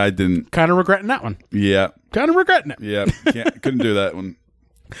 Yeah, I didn't. Kind of regretting that one. Yeah. Kind of regretting it. Yeah. Couldn't do that one.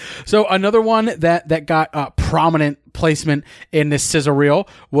 So another one that got prominent placement in this sizzle reel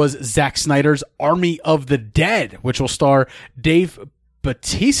was Zack Snyder's Army of the Dead, which will star Dave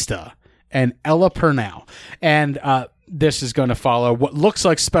Bautista and Ella Purnell. And this is going to follow what looks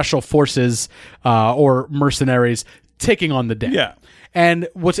like special forces or mercenaries taking on the dead. Yeah. And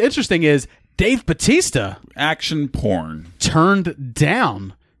what's interesting is Dave Bautista, action porn, turned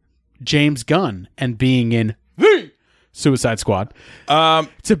down James Gunn and being in the Suicide Squad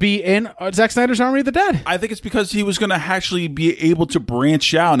to be in Zack Snyder's Army of the Dead. I think it's because he was going to actually be able to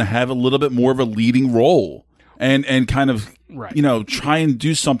branch out and have a little bit more of a leading role and kind of, try and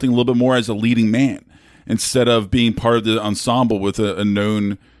do something a little bit more as a leading man instead of being part of the ensemble with a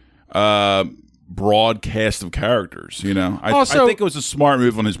known broad cast of characters. I think it was a smart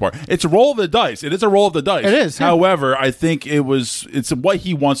move on his part. It's a roll of the dice. It is a roll of the dice. It is. However, I think it's what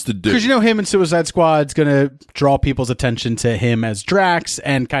he wants to do. Because him and Suicide Squad's going to draw people's attention to him as Drax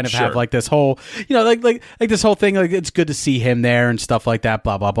and kind of have like this whole, like this whole thing. Like it's good to see him there and stuff like that.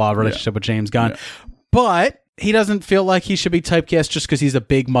 Blah blah blah. Relationship with James Gunn, but he doesn't feel like he should be typecast just because he's a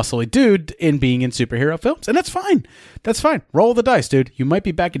big muscly dude in being in superhero films, and that's fine. That's fine. Roll the dice, dude. You might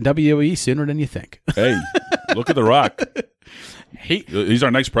be back in WWE sooner than you think. Hey, look at The Rock. He's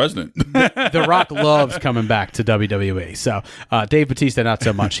our next president. The Rock loves coming back to WWE. So Dave Bautista, not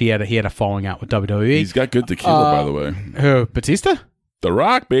so much. He had a falling out with WWE. He's got good tequila, by the way. Who, Bautista? The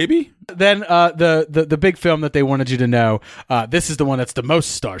Rock, baby. Then the big film that they wanted you to know, this is the one that's the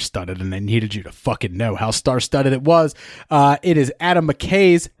most star-studded, and they needed you to fucking know how star-studded it was. It is Adam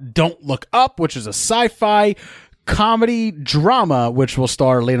McKay's Don't Look Up, which is a sci-fi comedy drama, which will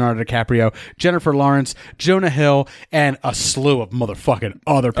star Leonardo DiCaprio, Jennifer Lawrence, Jonah Hill, and a slew of motherfucking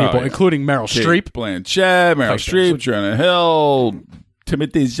other people, including Meryl Streep. Blanchett, Meryl Streep, Jonah Hill,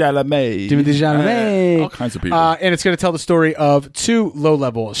 Timothée Chalamet, all kinds of people. And it's going to tell the story of two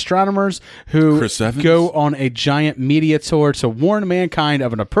low-level astronomers who go on a giant media tour to warn mankind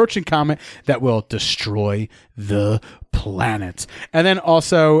of an approaching comet that will destroy the planet. And then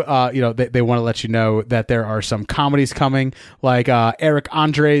also, they want to let you know that there are some comedies coming, like Eric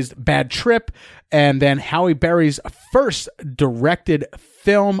Andre's Bad Trip, and then Halle Berry's first directed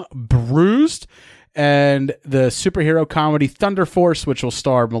film, Bruised, and the superhero comedy Thunder Force, which will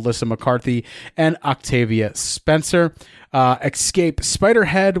star Melissa McCarthy and Octavia Spencer. Escape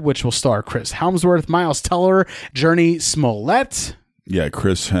Spiderhead, which will star Chris Hemsworth, Miles Teller, Journey Smollett. Yeah,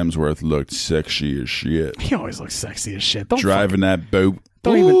 Chris Hemsworth looked sexy as shit. He always looks sexy as shit. Driving that boat.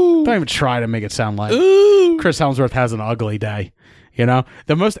 Don't even try to make it sound like Chris Hemsworth has an ugly day. You know,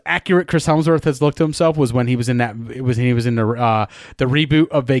 the most accurate Chris Hemsworth has looked to himself was when he was in the reboot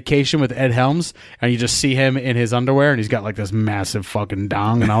of Vacation with Ed Helms, and you just see him in his underwear, and he's got like this massive fucking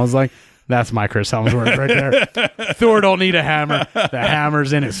dong, and I was like, that's my Chris Hemsworth right there. Thor don't need a hammer. The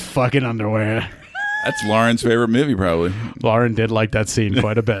hammer's in his fucking underwear. That's Lauren's favorite movie, probably. Lauren did like that scene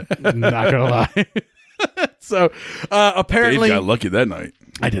quite a bit. Not gonna lie. So apparently, Dave got lucky that night.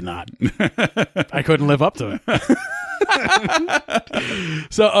 I did not. I couldn't live up to it.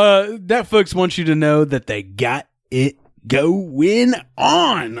 So Netflix wants you to know that they got it going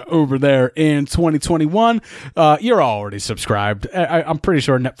on over there in 2021. You're already subscribed. I'm pretty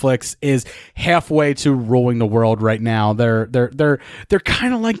sure Netflix is halfway to ruling the world right now. They're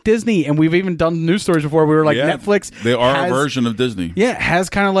kind of like Disney, and we've even done news stories before. We were like, Netflix. They are a version of Disney. Yeah, has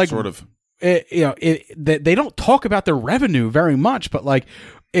kind of like sort of. They don't talk about their revenue very much, but like,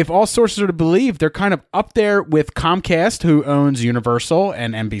 if all sources are to believe, they're kind of up there with Comcast, who owns Universal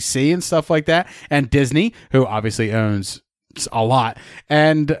and NBC and stuff like that, and Disney, who obviously owns a lot.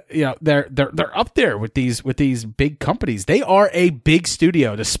 And they're up there with these big companies. They are a big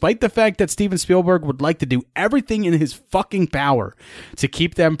studio, despite the fact that Steven Spielberg would like to do everything in his fucking power to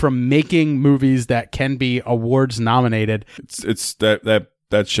keep them from making movies that can be awards nominated. It's that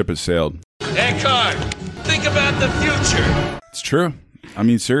ship has sailed. Eckhart, think about the future. It's true. I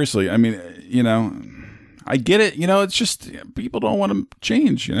mean, seriously. I mean, I get it. It's just people don't want to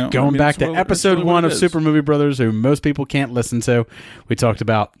change. Going back to episode 1 of Super Movie Brothers, who most people can't listen to, we talked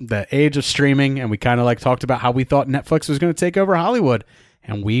about the age of streaming, and we kind of talked about how we thought Netflix was going to take over Hollywood,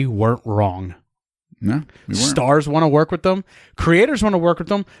 and we weren't wrong. No, we weren't. Stars want to work with them. Creators want to work with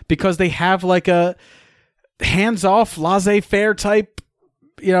them because they have like a hands-off, laissez-faire type,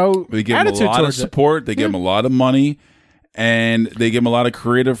 they give them a lot of support. They give them a lot of money. And they give them a lot of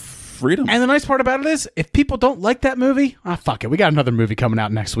creative freedom. And the nice part about it is, if people don't like that movie, fuck it. We got another movie coming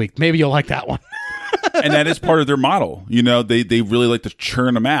out next week. Maybe you'll like that one. And that is part of their model. They really like to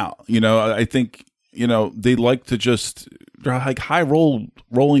churn them out. I think, they like to just, they're like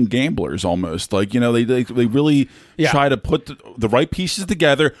rolling gamblers almost. Like, they really try to put the right pieces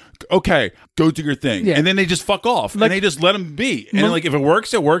together. Okay, go do your thing. Yeah. And then they just fuck off. And they just let them be. And if it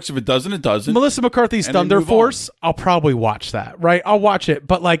works, it works. If it doesn't, it doesn't. Melissa McCarthy's Thunder Force, I'll probably watch that, right? I'll watch it,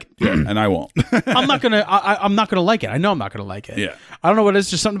 but and I won't. I'm not gonna like it. I know I'm not gonna like it. Yeah. I don't know what it is,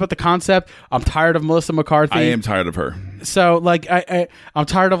 just something about the concept. I'm tired of Melissa McCarthy. I am tired of her. So I'm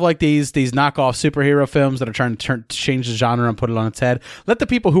tired of these knockoff superhero films that are trying to change the genre and put it on its head. Let the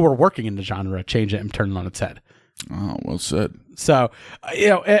people who are working in the genre change it and turn it on its head. Oh, well said. So,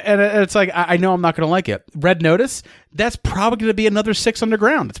 and it's like, I know I'm not going to like it. Red Notice, that's probably going to be another Six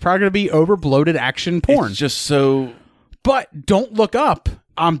Underground. It's probably going to be over-bloated action porn. It's just so... But Don't Look Up,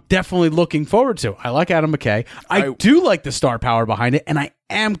 I'm definitely looking forward to. I like Adam McKay. I do like the star power behind it, and I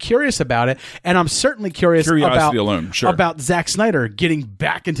am curious about it. And I'm certainly curious about Zack Snyder getting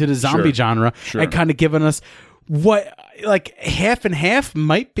back into the zombie genre and kind of giving us what... half and half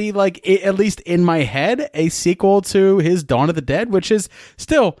might be at least in my head, a sequel to his Dawn of the Dead, which is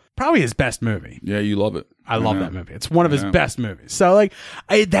still probably his best movie. Yeah, you love it. I love that movie. It's one of his best movies. So like,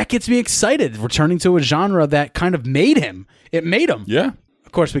 that gets me excited. Returning to a genre that kind of made him. It made him. Yeah.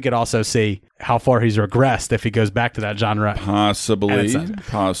 Of course, we could also see how far he's regressed if he goes back to that genre. Possibly.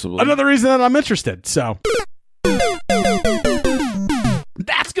 Another reason that I'm interested. So that's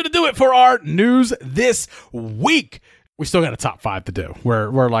going to do it for our news this week. We still got a top 5 to do.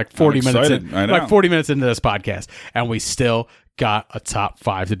 We're like 40 minutes in, like 40 minutes into this podcast, and we still got a top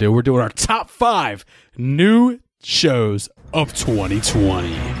 5 to do. We're doing our top 5 new shows of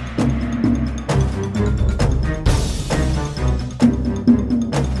 2020.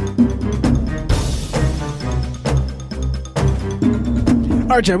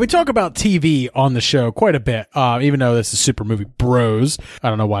 All right, Jen, we talk about TV on the show quite a bit, even though this is Super Movie Bros. I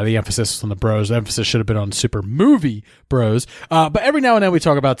don't know why the emphasis is on the bros. The emphasis should have been on Super Movie Bros. But every now and then we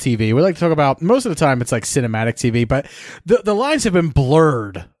talk about TV. We like to talk about, most of the time it's like cinematic TV, but the lines have been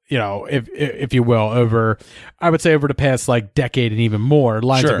blurred, you know, if you will, over the past like decade and even more.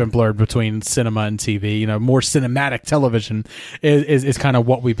 Lines have been blurred between cinema and TV. You know, more cinematic television is kind of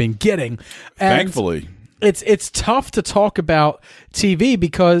what we've been getting. And thankfully. It's tough to talk about TV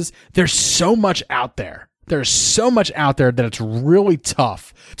because there's so much out there. There's so much out there that it's really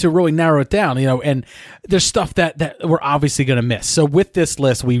tough to really narrow it down, you know, and there's stuff that we're obviously going to miss. So with this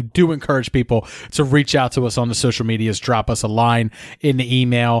list, we do encourage people to reach out to us on the social medias, drop us a line in the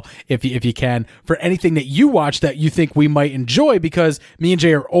email if you can, for anything that you watch that you think we might enjoy, because me and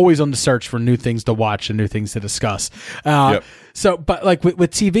Jay are always on the search for new things to watch and new things to discuss. So, but like with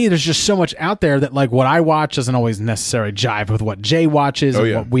TV, there's just so much out there that like what I watch doesn't always necessarily jive with what Jay watches.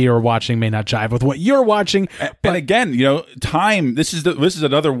 What we are watching may not jive with what you're watching. And again, you know, time. This is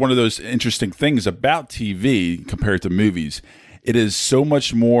another one of those interesting things about TV compared to movies. It is so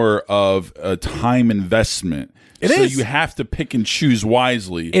much more of a time investment. So you have to pick and choose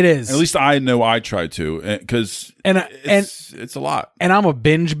wisely. It is. At least I know I try to, because it's a lot. And I'm a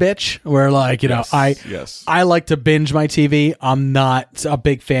binge bitch where, like, you know, I like to binge my TV. I'm not a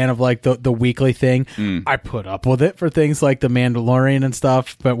big fan of like the weekly thing. I put up with it for things like The Mandalorian and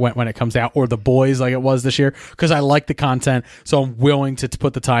stuff, but when it comes out, or The Boys like it was this year, because I like the content. So I'm willing to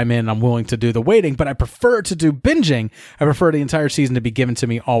put the time in. I'm willing to do the waiting, but I prefer to do binging. I prefer the entire season to be given to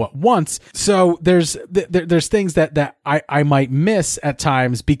me all at once. So there's things that I might miss at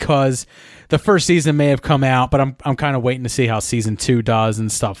times because the first season may have come out, but I'm kind of waiting to see how season 2 does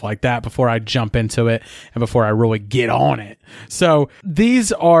and stuff like that before I jump into it and before I really get on it. So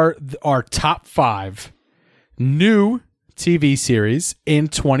these are our top 5 new TV series in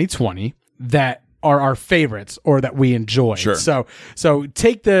 2020 that are our favorites or that we enjoy. Sure. So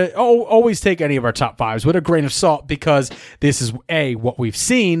always take any of our top 5s with a grain of salt, because this is A, what we've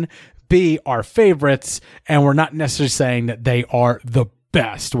seen, B, our favorites, and we're not necessarily saying that they are the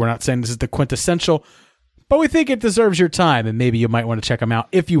best. We're not saying this is the quintessential, but we think it deserves your time, and maybe you might want to check them out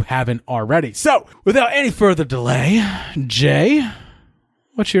if you haven't already. So, without any further delay, Jay,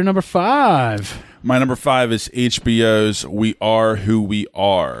 what's your number 5? My number 5 is HBO's We Are Who We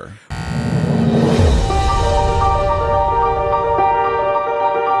Are.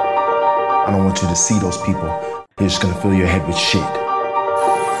 I don't want you to see those people. They're just going to fill your head with shit.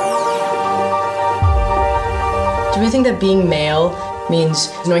 Do you think that being male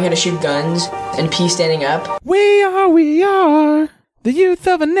means knowing how to shoot guns and P standing up? We are the youth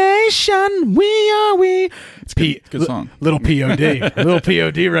of a nation. It's good song. Little POD. Little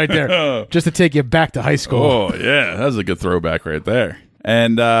POD right there. Just to take you back to high school. Oh, yeah. That was a good throwback right there.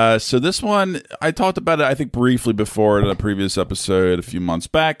 And so this one, I talked about it, I think, briefly before in a previous episode a few months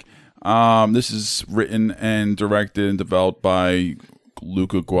back. This is written and directed and developed by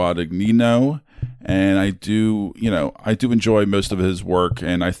Luca Guadagnino. And I do enjoy most of his work,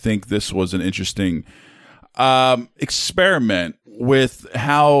 and I think this was an interesting experiment with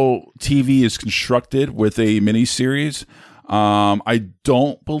how TV is constructed with a miniseries. I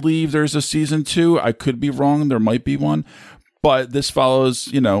don't believe there's a season 2. I could be wrong. There might be one. But this follows,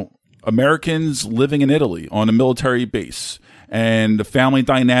 you know, Americans living in Italy on a military base, and the family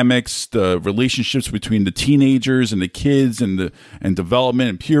dynamics, the relationships between the teenagers and the kids, and development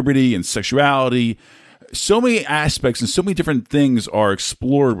and puberty and sexuality. So many aspects and so many different things are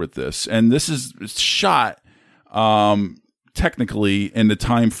explored with this. And this is shot technically in the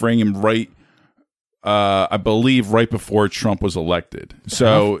time frame I believe right before Trump was elected.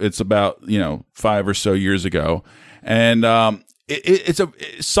 So it's about, 5 or so years ago. And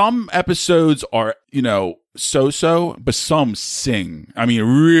some episodes are, so-so, but some sing. I mean,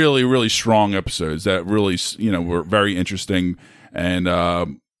 really, really strong episodes that really, were very interesting and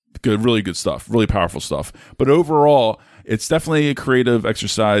really good stuff, really powerful stuff. But overall, it's definitely a creative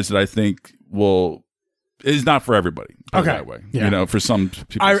exercise that I think is not for everybody. Put it that way. Yeah. For some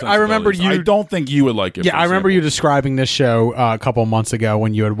people. I remember you. I don't think you would like it. Yeah, I remember you describing this show a couple months ago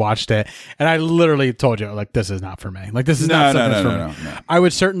when you had watched it, and I literally told you, like, this is not for me. Like, this is not something for me. No. I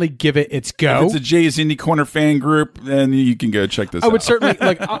would certainly give it its go. If it's a Jay's Indie Corner fan group, then you can go check this out. I would certainly,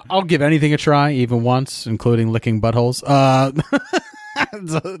 I'll give anything a try, even once, including licking buttholes.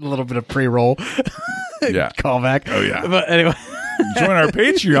 It's a little bit of pre-roll. Callback. Oh, yeah. But anyway. Join our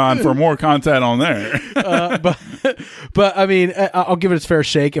Patreon for more content on there. But I mean, I'll give it its fair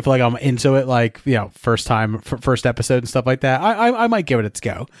shake if I'm into it, first episode and stuff like that. I might give it its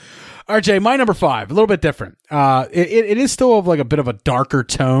go. RJ, my number 5, a little bit different. It is still of a bit of a darker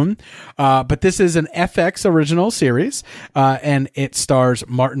tone, but this is an FX original series, and it stars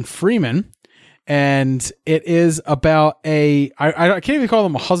Martin Freeman. And it is about I can't even call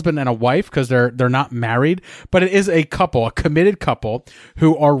them a husband and a wife because they're not married, but it is a committed couple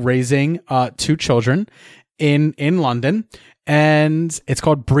who are raising 2 children in London, and it's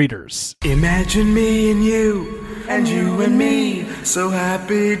called Breeders. Imagine me and you and me, so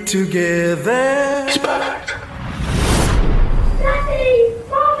happy together. He's perfect. Daddy!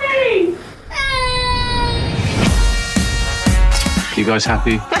 Mommy! You guys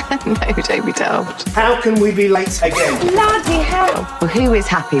happy? No, don't be daft. How can we be late again? Bloody hell! Well, who is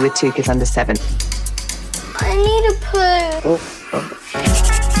happy with 2 kids under 7? I need a poo.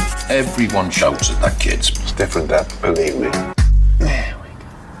 Everyone shouts at their kids. It's different, Dad. Believe me. There we go.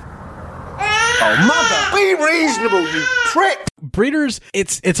 Oh, Mother! Be reasonable, you prick! Breeders,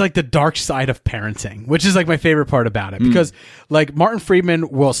 it's like the dark side of parenting, which is my favorite part about it, because Martin Freeman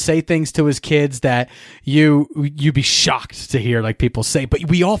will say things to his kids that you'd be shocked to hear people say, but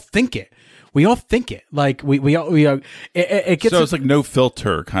we all think it. We all think it. It gets so it's no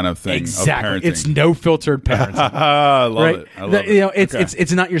filter kind of thing. Exactly. Of parenting. It's no filtered parenting. I love it. I love it.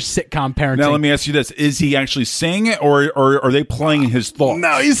 It's not your sitcom parenting. Now let me ask you this: is he actually saying it, or are they playing his thoughts?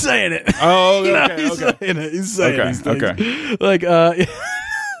 No, he's saying it. Oh, okay. He's saying it. He's saying these things. Okay.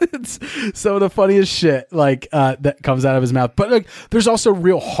 It's some of the funniest shit that comes out of his mouth, but there's also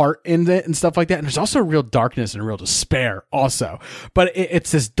real heart in it and stuff like that, and there's also real darkness and real despair also. But it's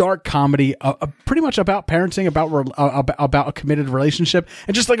this dark comedy, pretty much about parenting, about a committed relationship,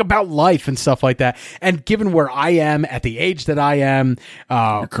 and just about life and stuff like that. And given where I am at the age that I am,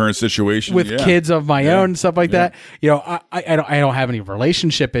 your current situation with kids of my own and stuff like that, I don't have any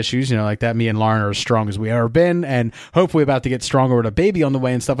relationship issues, like that. Me and Lauren are as strong as we ever been, and hopefully about to get stronger with a baby on the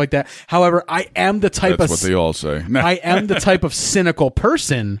way and stuff like that. However, I am the type That's what they all say. I am the type of cynical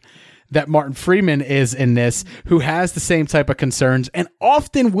person that Martin Freeman is in this, who has the same type of concerns and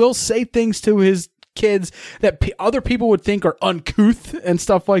often will say things to his kids that other people would think are uncouth and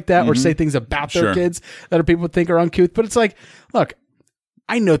stuff like that, or say things about their kids that other people would think are uncouth. But it's look,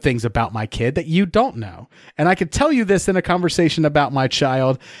 I know things about my kid that you don't know. And I could tell you this in a conversation about my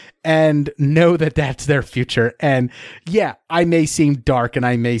child and know that that's their future. And yeah, I may seem dark and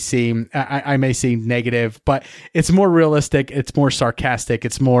I may seem negative, but it's more realistic. It's more sarcastic.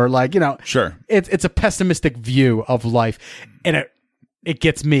 It's more sure. It's a pessimistic view of life. And it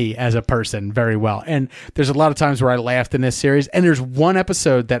gets me as a person very well. And there's a lot of times where I laughed in this series, and there's one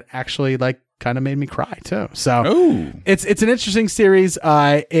episode that actually kind of made me cry too. So it's an interesting series.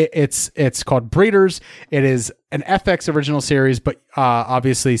 It's called Breeders. It is an FX original series, but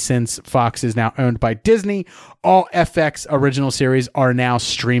obviously since Fox is now owned by Disney, all FX original series are now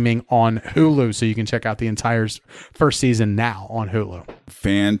streaming on Hulu. So you can check out the entire first season now on Hulu.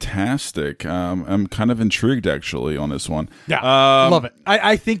 Fantastic. I'm kind of intrigued actually on this one. Yeah, love it.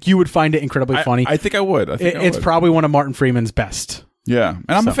 I think you would find it incredibly funny. I think I would. It's probably one of Martin Freeman's best. Yeah,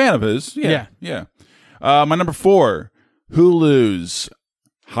 and I'm a fan of his. Yeah. My number 4, Hulu's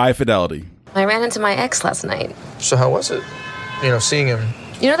High Fidelity. I ran into my ex last night. So how was it? Seeing him.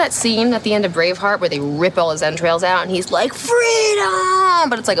 You know that scene at the end of Braveheart where they rip all his entrails out and he's like, freedom!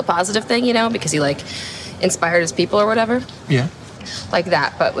 But it's a positive thing, because he inspired his people or whatever? Yeah. Like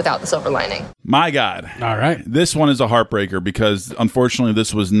that, but without the silver lining. My God. All right. This one is a heartbreaker because unfortunately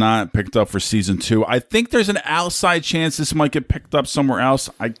this was not picked up for season 2. I think there's an outside chance this might get picked up somewhere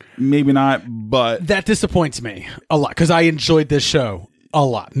else. Maybe not, but that disappoints me a lot because I enjoyed this show a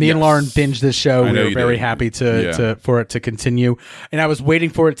lot. Me and Lauren binged this show. We were very happy for it to continue. And I was waiting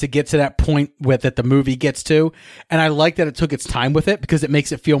for it to get to that point that the movie gets to. And I like that it took its time with it because it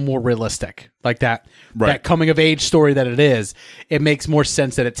makes it feel more realistic. Like that coming of age story that it is. It makes more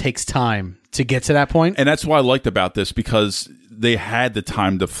sense that it takes time to get to that point. And that's what I liked about this because they had the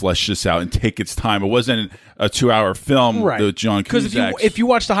time to flesh this out and take its time. It wasn't a 2-hour film with John Cusack. Because if you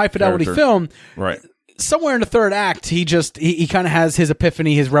watch the High Fidelity film, somewhere in the third act, he kind of has his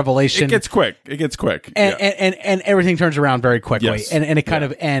epiphany, his revelation. It gets quick. And everything turns around very quickly. Yes. And it kind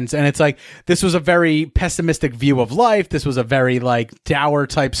of ends. And it's like, this was a very pessimistic view of life. This was a very like dour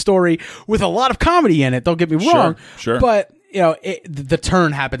type story with a lot of comedy in it. Don't get me wrong. Sure. But the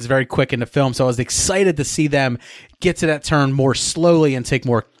turn happens very quick in the film. So I was excited to see them get to that turn more slowly and take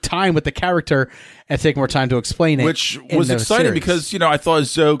more time with the character and take more time to explain it. Which was exciting because, I thought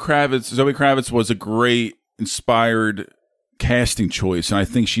Zoe Kravitz was a great inspired casting choice. And I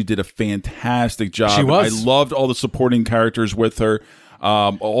think she did a fantastic job. She was. I loved all the supporting characters with her.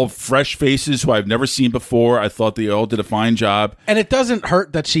 All fresh faces who I've never seen before. I thought they all did a fine job. And it doesn't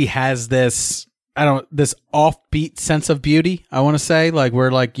hurt that she has this offbeat sense of beauty, I want to say, like where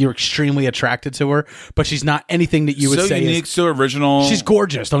like you're extremely attracted to her, but she's not anything that you would say unique, so original. She's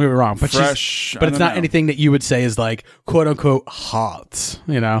gorgeous, don't get me wrong, but fresh, but it's not anything that you would say is like quote unquote hot,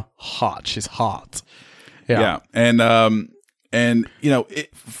 hot. She's hot. Yeah. And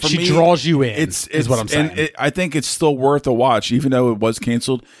for she me, draws you in. It's what I'm saying. And I think it's still worth a watch, even though it was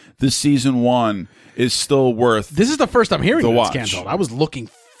canceled. This season 1 is still worth. This is the first I'm hearing that it's canceled. I was looking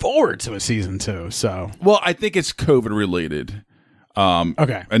forward to a season 2. So, well, I think it's COVID related.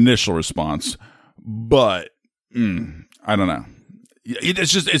 Okay. Initial response, but I don't know.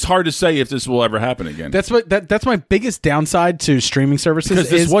 It's hard to say if this will ever happen again. That's my biggest downside to streaming services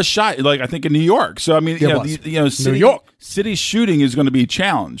because this was shot I think in New York. So I mean, New York city shooting is going to be a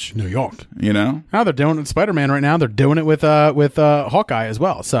challenge. New York, now they're doing it with Spider-Man right now. They're doing it with Hawkeye as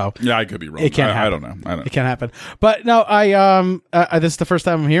well. So yeah, I could be wrong. It can't happen. I don't know. It can't happen. But no, this is the first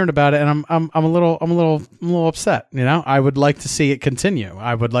time I'm hearing about it, and I'm a little upset. I would like to see it continue.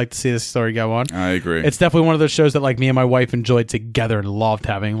 I would like to see this story go on. I agree. It's definitely one of those shows that like me and my wife enjoyed together and loved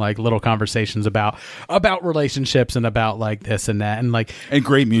having like little conversations about relationships and about like this and that and like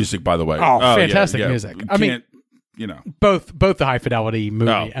great music, by the way. Oh, fantastic music. I mean, both the High Fidelity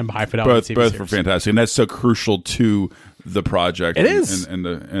movie and High Fidelity TV both series were fantastic, and that's so crucial to the project. It is, and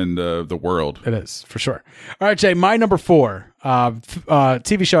the world. It is for sure. All right, Jay, my number 4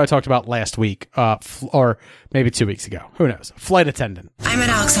 TV show I talked about last week, or maybe 2 weeks ago. Who knows? Flight Attendant. I met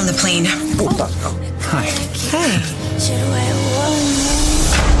Alex on the plane. Hi. Hey.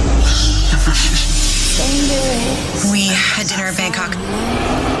 We had dinner in Bangkok.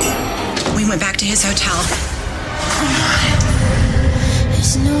 We went back to his hotel.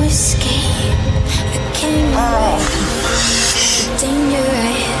 There's no escape. I can't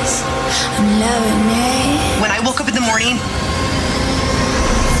dangerous. I'm loving it. When I woke up in the morning,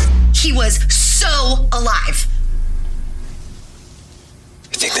 he was so alive.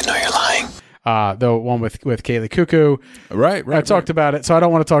 You think they know you're lying? The one with Kaylee Cuoco. Right. I talked about it, so I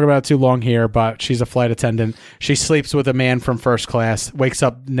don't want to talk about it too long here, but she's a flight attendant. She sleeps with a man from first class, wakes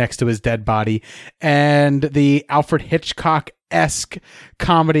up next to his dead body, and the Alfred Hitchcock-esque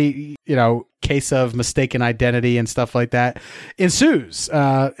comedy, case of mistaken identity and stuff like that ensues.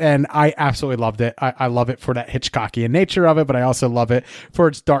 And I absolutely loved it. I love it for that Hitchcockian nature of it, but I also love it for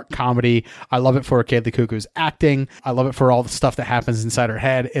its dark comedy. I love it for Kaylee Cuoco's acting. I love it for all the stuff that happens inside her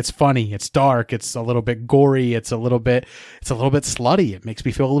head. It's funny. It's dark. It's a little bit gory. It's a little bit slutty. It makes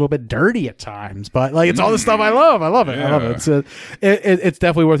me feel a little bit dirty at times, but like it's all the stuff I love. I love it. Yeah. I love it. It's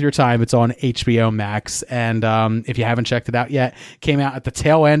definitely worth your time. It's on HBO Max. And if you haven't checked it out yet, came out at the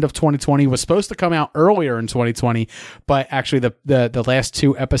tail end of 2020, was supposed to come out earlier in 2020, but actually the last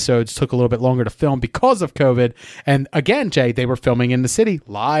 2 episodes took a little bit longer to film because of COVID. And again, Jay, they were filming in the city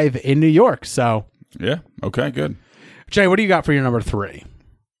live in New York. So yeah. Okay, good. Jay, what do you got for your number 3?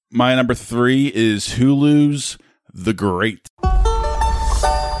 My number 3 is Hulu's The Great.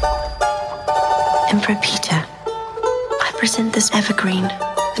 Emperor Peter, I present this evergreen,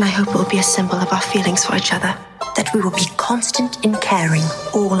 and I hope it will be a symbol of our feelings for each other. That we will be constant in caring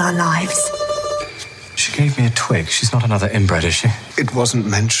all our lives. She gave me a twig. She's not another inbred, is she? It wasn't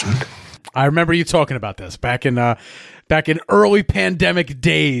mentioned. I remember you talking about this back in early pandemic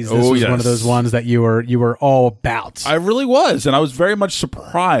days. This was one of those ones that you were all about. I really was, and I was very much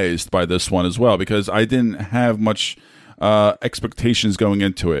surprised by this one as well because I didn't have much expectations going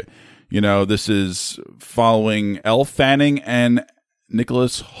into it. This is following Elle Fanning and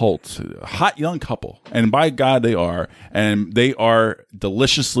Nicholas Hoult, a hot young couple, and by God they are, and they are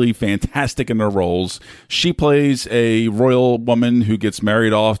deliciously fantastic in their roles. She plays a royal woman who gets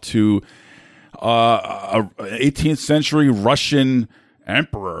married off to a 18th century Russian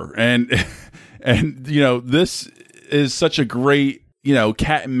emperor, and this is such a great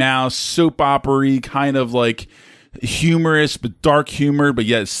cat and mouse soap opera-y kind of like humorous but dark humor, but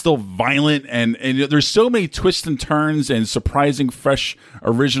yet it's still violent, and there's so many twists and turns and surprising fresh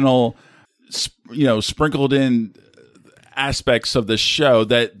original sprinkled in aspects of the show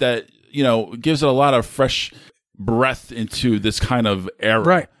that gives it a lot of fresh breath into this kind of era.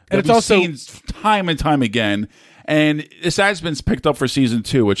 Right. And it's also seen time and time again. And this has been picked up for season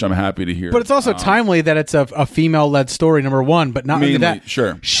 2, which I'm happy to hear. But it's also timely that it's a female-led story, number one. But not only that,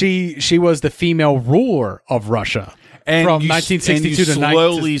 sure. She was the female ruler of Russia and from 1962 to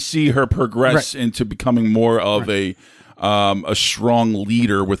slowly see her progress into becoming more of a strong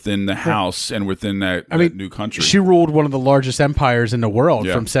leader within the house and within that new country. She ruled one of the largest empires in the world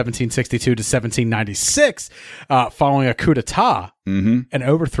from 1762 to 1796, following a coup d'etat, an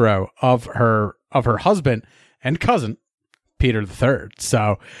overthrow of her husband and cousin, Peter III.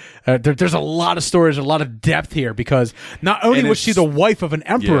 So there's a lot of stories, a lot of depth here, because not only was she the wife of an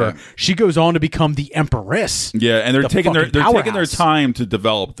emperor, she goes on to become the empress. Yeah, and they're taking their time to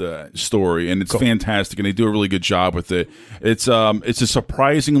develop the story, and it's fantastic, and they do a really good job with it. It's a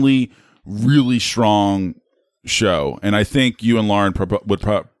surprisingly really strong show, and I think you and Lauren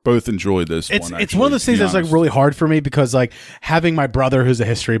would both enjoy this. It's one of those things that's like really hard for me, because like having my brother who's a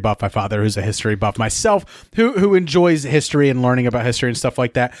history buff, my father who's a history buff, myself who enjoys history and learning about history and stuff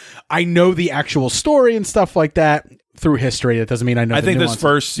like that, I know the actual story and stuff like that through history. That doesn't mean I know. I think this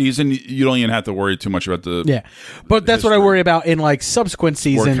first season you don't even have to worry too much about the but that's what I worry about in like subsequent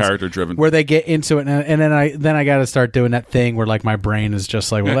seasons, more character driven, where they get into it, and then I got to start doing that thing where like my brain is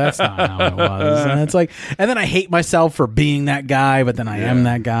just like, well, that's not how it was, and it's like, and then I hate myself for being that guy, but then I am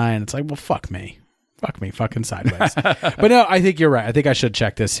that guy, and it's like, well, fuck me fucking sideways. But no, I think you're right. I think I should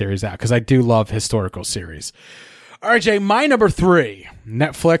check this series out, because I do love historical series. All right, Jay, my number 3,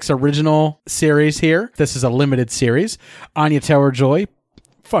 Netflix original series here. This is a limited series. Anya Taylor-Joy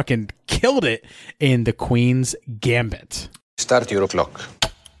fucking killed it in The Queen's Gambit. Start your clock.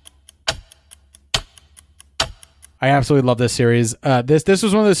 I absolutely love this series. This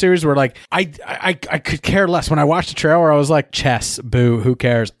was one of those series where like I could care less. When I watched the trailer, I was like, chess, boo, who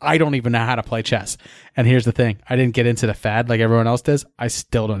cares? I don't even know how to play chess. And here's the thing. I didn't get into the fad like everyone else does. I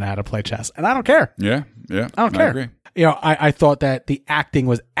still don't know how to play chess. And I don't care. Yeah. I don't care. I agree. I thought that the acting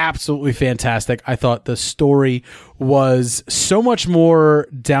was absolutely fantastic. I thought the story was so much more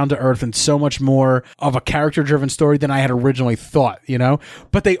down to earth and so much more of a character driven story than I had originally thought,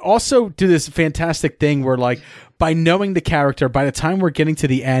 But they also do this fantastic thing where like, by knowing the character, by the time we're getting to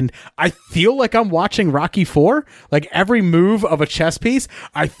the end, I feel like I'm watching Rocky IV. Like every move of a chess piece,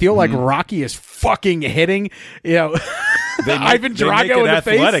 I feel like Rocky is fucking hitting, Ivan Drago in the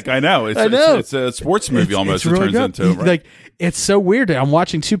face. Athletic, I know. It's a sports movie almost. It turns into right? Like it's so weird. I'm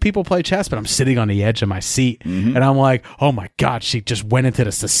watching two people play chess, but I'm sitting on the edge of my seat, and I'm like, oh my god, she just went into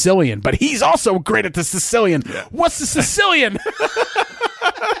the Sicilian, but he's also great at the Sicilian. Yeah. What's the Sicilian?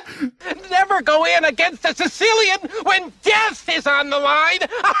 Never go in against a Sicilian when death is on the line.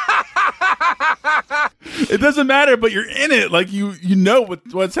 It doesn't matter, but you're in it. Like you know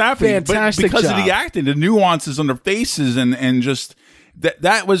what's happening. Fantastic because job. Of the acting, the nuances on their faces, and just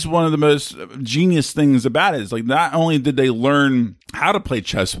that was one of the most genius things about it. Is like not only did they learn how to play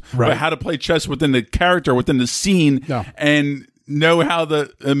chess, but how to play chess within the character, within the scene, and know how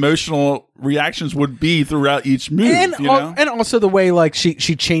the emotional reactions would be throughout each move, and also the way like she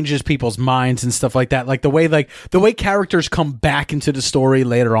changes people's minds and stuff like that, like the way characters come back into the story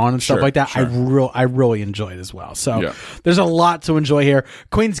later on and stuff like that. I really enjoyed as well. So there's a lot to enjoy here.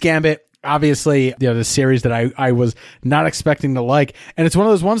 Queen's Gambit, obviously, the series that I was not expecting to like, and it's one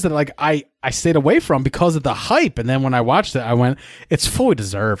of those ones that like I stayed away from because of the hype, and then when I watched it, I went, it's fully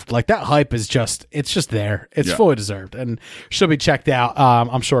deserved. Like that hype is just there. It's fully deserved and should be checked out.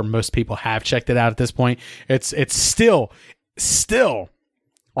 I'm sure most people have checked it out at this point. It's still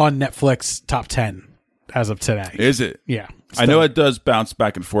on Netflix top 10 as of today. Is it? Yeah. I know it does bounce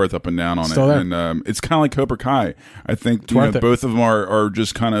back and forth, up and down on still it, there. and it's kind of like Cobra Kai. I think both of them are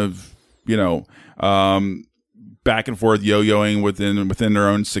just kind of back and forth, yo-yoing within their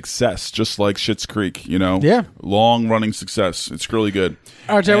own success, just like Schitt's Creek. Long running success. It's really good.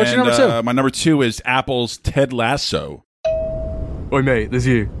 All right, Jay, what's your number 2? My number 2 is Apple's Ted Lasso. Oi, mate, there's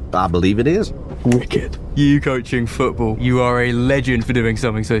you. I believe it is. Wicked. You coaching football. You are a legend for doing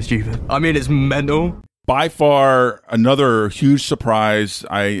something so stupid. I mean, it's mental. By far, another huge surprise.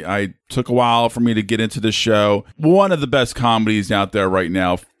 I took a while for me to get into this show. One of the best comedies out there right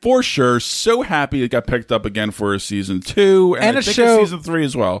now, for sure. So happy it got picked up again for a season 2, and I think a season 3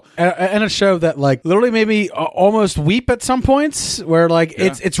 as well. And a show that like literally made me almost weep at some points. Where like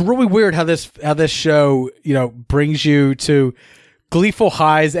it's really weird how this show brings you to gleeful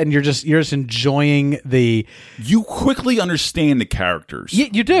highs, and you're just enjoying the. You quickly understand the characters.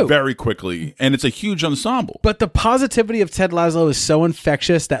 You do very quickly, and it's a huge ensemble. But the positivity of Ted Lasso is so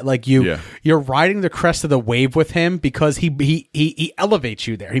infectious that like you're riding the crest of the wave with him because he elevates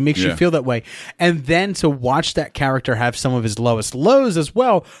you there. He makes you feel that way, and then to watch that character have some of his lowest lows as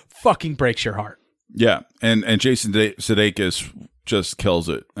well fucking breaks your heart. Yeah, and Jason Sudeikis just kills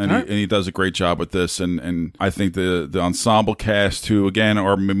it, and he does a great job with this. And I think the ensemble cast, who again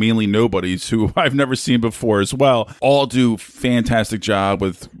are mainly nobodies who I've never seen before as well, all do fantastic job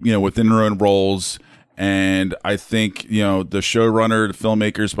with within their own roles. And I think the showrunner, the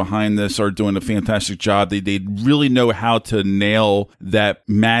filmmakers behind this are doing a fantastic job. They really know how to nail that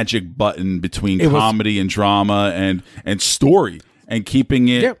magic button between comedy and drama and story. And keeping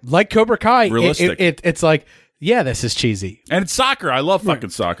it like Cobra Kai, realistic. It's like, yeah, this is cheesy. And it's soccer. I love fucking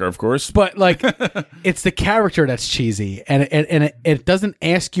soccer, of course. But like, it's the character that's cheesy. And it doesn't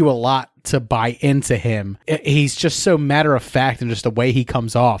ask you a lot to buy into him. He's just so matter of fact, and just the way he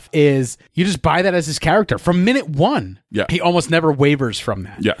comes off is you just buy that as his character from minute one. Yeah, he almost never wavers from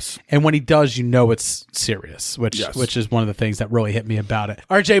that. Yes, and when he does, it's serious, which is one of the things that really hit me about it.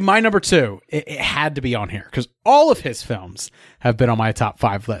 RJ, my number 2, it had to be on here because all of his films have been on my top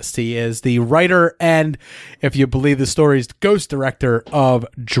 5 list. He is the writer and, if you believe the stories, ghost director of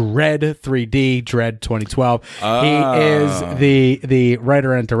Dredd 3D, Dredd 2012. He is the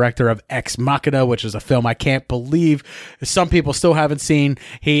writer and director of Ex Machina, which is a film I can't believe some people still haven't seen.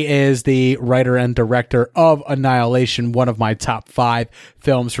 He is the writer and director of Annihilation, one of my top 5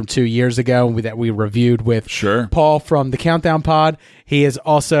 films from 2 years ago that we reviewed with Paul from the Countdown Pod. He is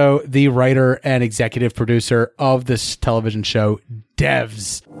also the writer and executive producer of this television show,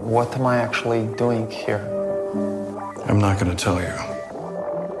 Devs. What am I actually doing here? I'm not going to tell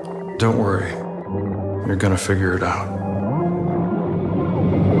you. Don't worry. You're going to figure it out.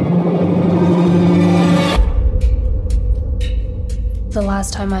 The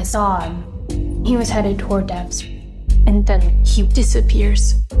last time I saw him, he was headed toward Devs, and then he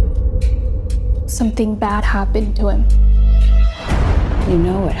disappears. Something bad happened to him. You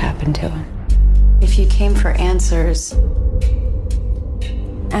know what happened to him. If you came for answers,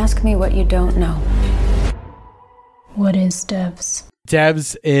 ask me what you don't know. What is Devs?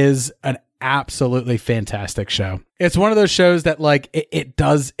 Devs is an absolutely fantastic show. It's one of those shows that like it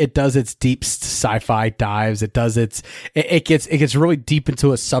does its deep sci-fi dives. It gets really deep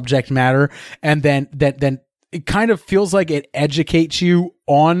into a subject matter, and then it kind of feels like it educates you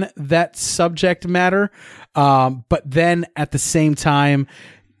on that subject matter. But then at the same time,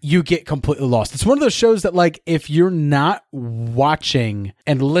 you get completely lost. It's one of those shows that like, if you're not watching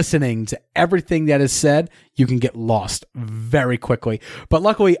and listening to everything that is said, you can get lost very quickly. But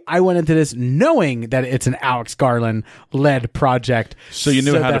luckily, I went into this knowing that it's an Alex Garland led project. So you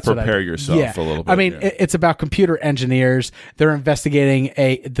knew how to prepare yourself a little bit. I mean, it's about computer engineers. They're investigating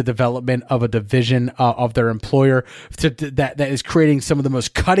the development of a division of their employer that is creating some of the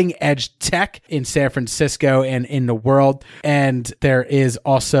most cutting edge tech in San Francisco and in the world. And there is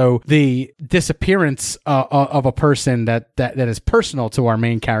also the disappearance of a person that is personal to our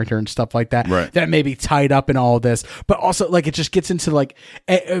main character and stuff like that. Right. That may be tied up in all of this, but also like it just gets into like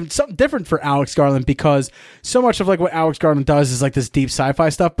something different for Alex Garland, because so much of like what Alex Garland does is like this deep sci-fi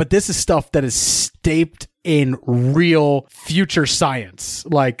stuff, but this is stuff that is steeped in real future science.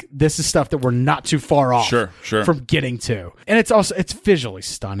 Like this is stuff that we're not too far off from getting to. And it's visually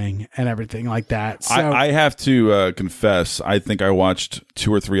stunning and everything like that. So I have to confess, I think I watched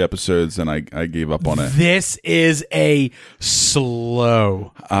 2 or 3 episodes and I gave up on it. This is a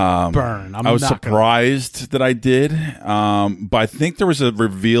slow burn. I was surprised that I did. But I think there was a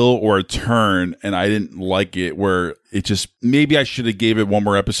reveal or a turn and I didn't like it, where it just, maybe I should have gave it one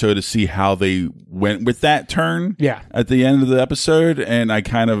more episode to see how they went with that turn at the end of the episode, and I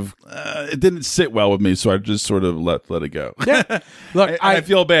kind of it didn't sit well with me, so I just sort of let it go. Yeah. Look, I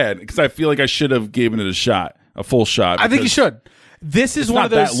feel bad because I feel like I should have given it a full shot. I think you should. This is one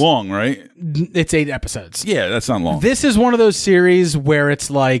of those. Not that long, right? It's 8 episodes. Yeah, that's not long. This is one of those series where it's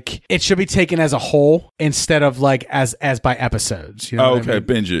like it should be taken as a whole instead of like as by episodes. You know okay, I mean?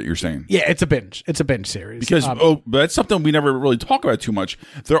 Binge it. You're saying? Yeah, it's a binge. It's a binge series because but that's something we never really talk about too much.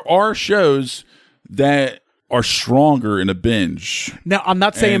 There are shows that are stronger in a binge. Now, I'm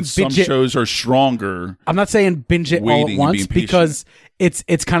not saying some binge it. Shows are stronger. I'm not saying binge it all at once, because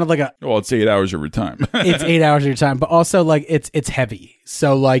it's kind of like it's 8 hours of your time. It's 8 hours of your time, but also like it's heavy.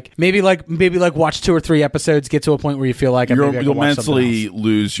 So like maybe watch 2 or 3 episodes, get to a point where you feel like you'll mentally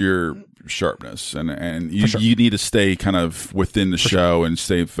lose your sharpness, and you need to stay kind of within the show and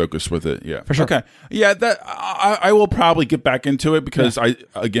stay focused with it. Yeah, for sure. Okay, yeah, that I will probably get back into it because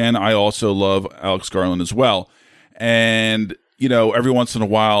I also love Alex Garland as well, and every once in a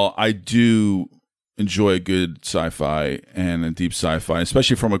while I do enjoy a good sci-fi and a deep sci-fi,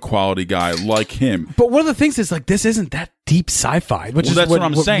 especially from a quality guy like him. But one of the things is like this isn't that deep sci-fi, which is that's what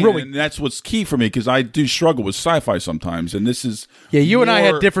I'm saying, really, and that's what's key for me because I do struggle with sci-fi sometimes, and this is you and I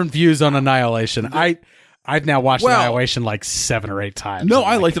had different views on Annihilation. I've now watched Annihilation like 7 or 8 times. No,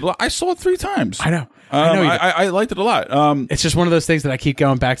 I liked it a lot. I saw it 3 times. I know. I liked it a lot. It's just one of those things that I keep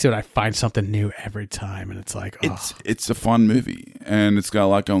going back to, and I find something new every time, and it's like it's a fun movie, and it's got a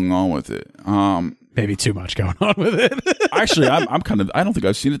lot going on with it. Maybe too much going on with it. Actually, I'm kind of. I don't think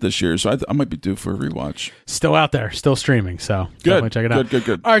I've seen it this year, so I might be due for a rewatch. Still out there, still streaming. So good. Definitely check it out.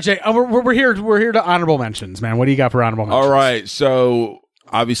 Good. All right, Jay. We're here. We're here to honorable mentions, man. What do you got for honorable mentions? All right. So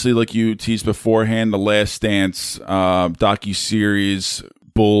obviously, like you teased beforehand, The Last Dance docuseries,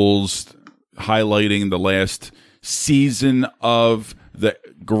 Bulls, highlighting the last season of the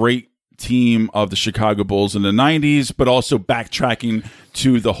great team of the Chicago Bulls in the 90s, but also backtracking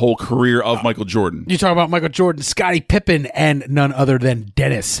to the whole career of Michael Jordan. You talk about Michael Jordan, Scottie Pippen, and none other than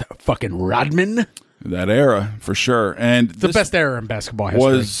Dennis fucking Rodman. That era, for sure. And the best era in basketball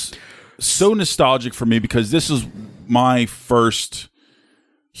history. Was so nostalgic for me because this is my first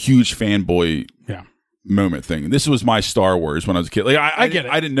huge fanboy moment thing. This was my Star Wars when I was a kid. Like I get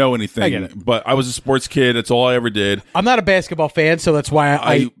it. I didn't know anything, I get it. But I was a sports kid. That's all I ever did. I'm not a basketball fan, so that's why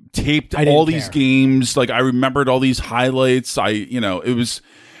I taped all these games. Like I remembered all these highlights. It was,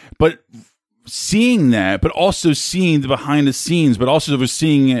 but seeing that, but also seeing the behind the scenes, but also was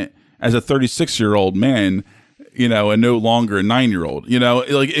seeing it as a 36-year-old man, and no longer a 9-year-old.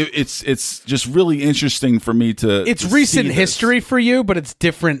 It's just really interesting for me to. It's recent history for you, but it's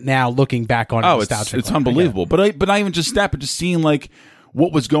different now looking back on it. It's unbelievable. But not even just that, but just seeing like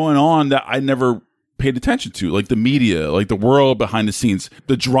what was going on that I never paid attention to, like the media, like the world behind the scenes,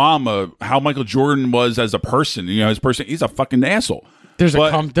 the drama, how Michael Jordan was as a person. He's a fucking asshole. There's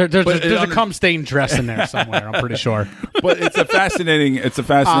a cum stained dress in there somewhere. I'm pretty sure. But it's a fascinating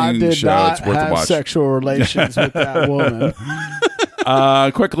show. It's worth to watch. Sexual relations with that woman.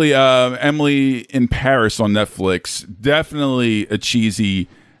 Quickly, Emily in Paris on Netflix. Definitely a cheesy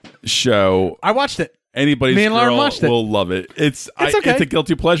show. I watched it. Anybody's Me and Lauren girl watched it. will love it. It's okay. It's a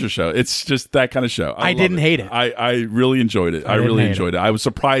guilty pleasure show. It's just that kind of show. I didn't hate it. I really enjoyed it. I really enjoyed it. I was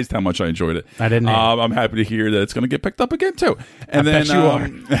surprised how much I enjoyed it. I didn't hate it. I'm happy to hear that it's going to get picked up again too. And I bet you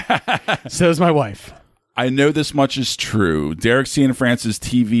are. So is my wife. I know this much is true. Derek Cianfrance's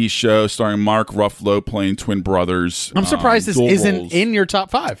TV show starring Mark Ruffalo playing twin brothers. I'm surprised this isn't in your top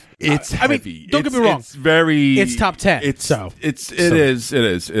 5. It's heavy. Don't get me wrong. It's top 10. It is.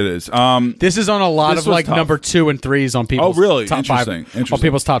 This is on a lot of like number 2 and 3s on people's top 5 on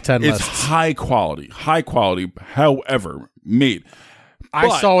people's top 10 lists. It's high quality. However, made.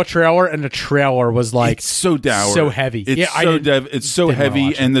 I saw a trailer, and the trailer was like it's so dour, so heavy. It's so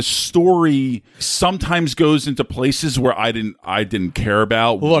heavy, and the story sometimes goes into places where I didn't care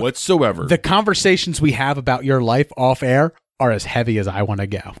about whatsoever. The conversations we have about your life off air are as heavy as I want to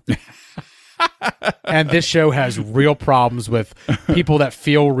go. And this show has real problems with people that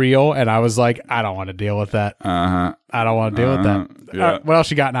feel real, and I was like, I don't want to deal with that. I don't want to deal with that. Yeah. What else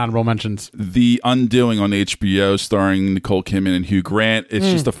you got in honorable mentions? The Undoing on HBO, starring Nicole Kidman and Hugh Grant. It's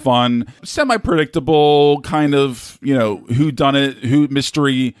just a fun, semi-predictable kind of, who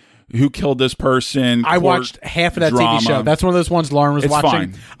mystery. Who killed this person? I watched half of that drama. TV show. That's one of those ones Lauren was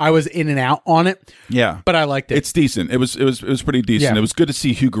watching. Fine. I was in and out on it. Yeah, but I liked it. It's decent. It was pretty decent. Yeah. It was good to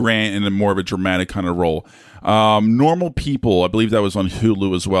see Hugh Grant in a more of a dramatic kind of role. Normal People, I believe that was on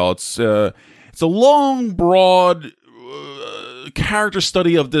Hulu as well. It's a long, broad character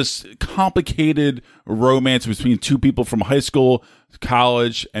study of this complicated romance between two people from high school,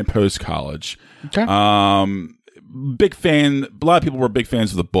 college, and post-college. Okay. Big fan. A lot of people were big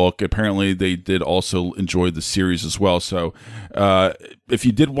fans of the book. Apparently, they did also enjoy the series as well. So, if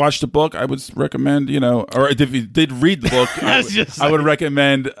you did watch the book, I would recommend, or if you did read the book, I would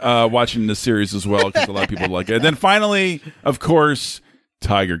recommend watching the series as well because a lot of people like it. And then finally, of course,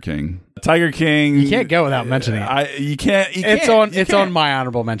 Tiger King. Tiger King. You can't go without mentioning it. You can't. It's on my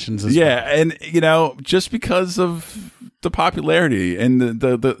honorable mentions as well. Yeah, and just because of the popularity and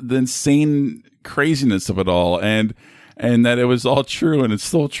the insane craziness of it all, and that it was all true, and it's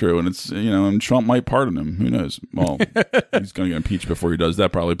still true, and it's and Trump might pardon him. Who knows? Well, he's going to get impeached before he does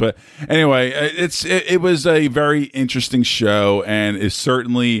that probably. But anyway, it was a very interesting show, and it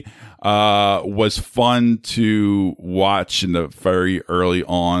certainly was fun to watch in the very early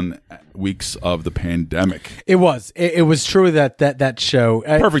on weeks of the pandemic. It was. It was true that show.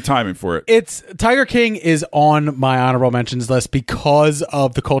 Perfect timing for it. It's Tiger King is on my honorable mentions list because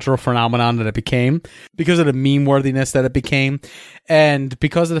of the cultural phenomenon that it became, because of the meme worthiness that it became, and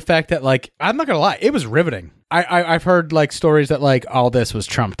because of the fact that, like, I'm not gonna lie, it was riveting. I've heard like stories that like all this was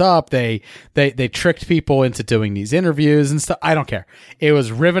trumped up. They tricked people into doing these interviews and stuff. I don't care. It was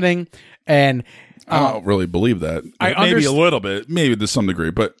riveting, and I don't really believe that. Maybe a little bit, maybe to some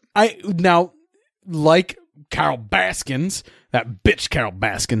degree, but now like Carol Baskins, that bitch Carol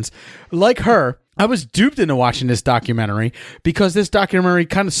Baskins, like her, I was duped into watching this documentary because this documentary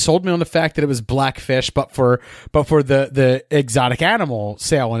kind of sold me on the fact that it was Blackfish, but for the exotic animal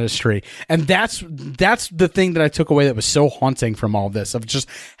sale industry, and that's the thing that I took away that was so haunting from all this, of just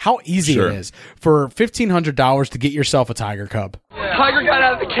how easy it is for $1,500 to get yourself a tiger cub. Tiger got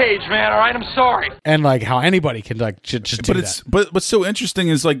out of the cage, man. All right, I'm sorry. And like how anybody can like just do that. But what's so interesting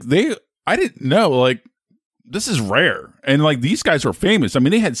is like I didn't know, like, this is rare. And like these guys are famous. I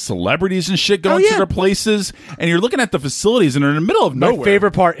mean, they had celebrities and shit going to their places, and you're looking at the facilities and they're in the middle of nowhere. My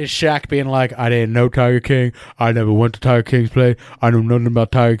favorite part is Shaq being like, I didn't know Tiger King. I never went to Tiger King's place. I know nothing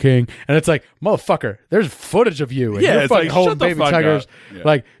about Tiger King. And it's like, motherfucker, there's footage of you. And you're fucking like, holding baby tigers. Yeah.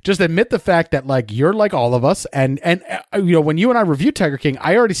 Like, just admit the fact that like you're like all of us. And you know, when you and I reviewed Tiger King,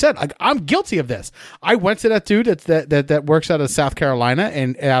 I already said, like, I'm guilty of this. I went to that dude that works out of South Carolina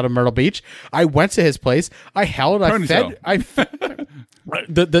and out of Myrtle Beach. I went to his place. I held, I fed,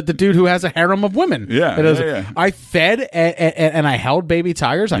 the dude who has a harem of women. I fed and I held baby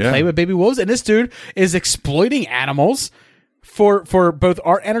tigers. I played with baby wolves, and this dude is exploiting animals for both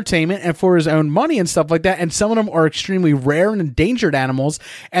our entertainment and for his own money and stuff like that. And some of them are extremely rare and endangered animals,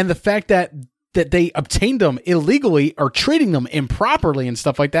 and the fact that they obtained them illegally or treating them improperly and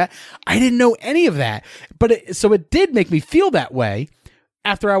stuff like that, I didn't know any of that. But so it did make me feel that way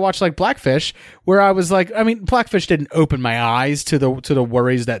after I watched like Blackfish, where I was like, I mean, Blackfish didn't open my eyes to the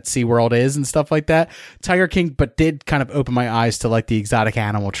worries that SeaWorld is and stuff like that. Tiger King, but did kind of open my eyes to like the exotic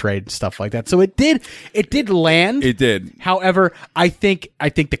animal trade and stuff like that. So it did land. It did. However, I think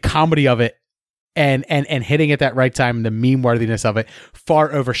the comedy of it and hitting at that right time, the meme worthiness of it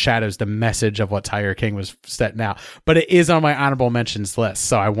far overshadows the message of what Tiger King was setting out. But it is on my honorable mentions list,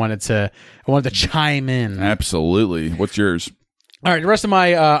 so I wanted to chime in. Absolutely. What's yours? All right, the rest of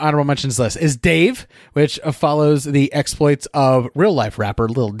my honorable mentions list is Dave, which follows the exploits of real-life rapper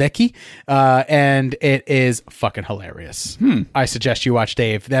Lil Dicky, and it is fucking hilarious. I suggest you watch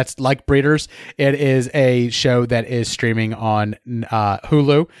Dave. That's like Breeders. It is a show that is streaming on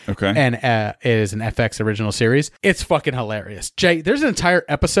Hulu, and it is an FX original series. It's fucking hilarious. Jay, there's an entire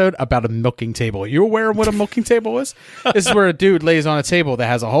episode about a milking table. Are you aware of what a milking table is? This is where a dude lays on a table that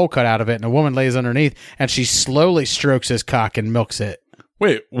has a hole cut out of it, and a woman lays underneath, and she slowly strokes his cock and milks it.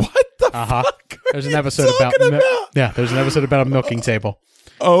 Wait, what the fuck? There's an episode about there's an episode about a milking table.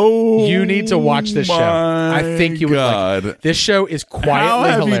 Oh, you need to watch this show. I think you would like it. This show is quietly How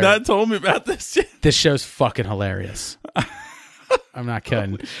have hilarious. you not told me about this yet? This show's fucking hilarious. I'm not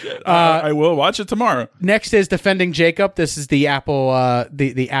kidding. I will watch it tomorrow. Next is Defending Jacob. This is the Apple,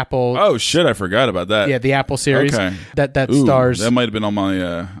 the Apple. Oh shit, I forgot about that. Yeah, the Apple series. Okay. That stars. That might have been on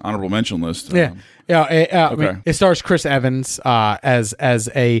my honorable mention list. Yeah. I mean, it stars Chris Evans as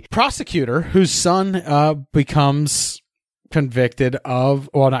a prosecutor whose son becomes convicted of,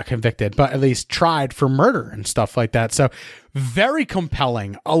 well, not convicted, but at least tried for murder and stuff like that. So very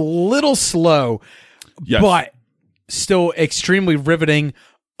compelling, a little slow, but still extremely riveting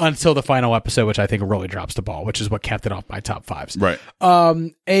until the final episode, which I think really drops the ball, which is what kept it off my top fives. Right.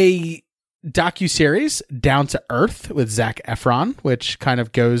 A docuseries, Down to Earth, with Zac Efron, which kind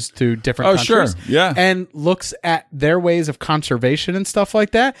of goes to different countries. Sure. Yeah. And looks at their ways of conservation and stuff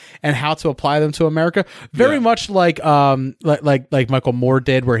like that and how to apply them to America. Very much like Michael Moore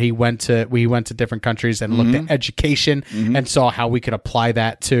did, where we went to different countries and looked at education and saw how we could apply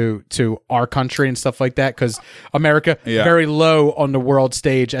that to our country and stuff like that, because America very low on the world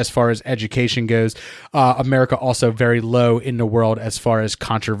stage as far as education goes. America also very low in the world as far as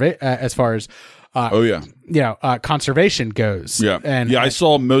conservation goes. Yeah. And I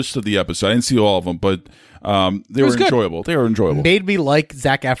saw most of the episode. I didn't see all of them, but they were enjoyable. They were enjoyable. Made me like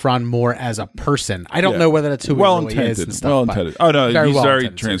Zac Efron more as a person. I don't know whether that's who he really is and stuff. Well intended. Oh no, he's very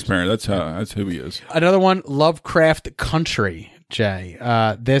transparent. That's who he is. Another one, Lovecraft Country. Jay.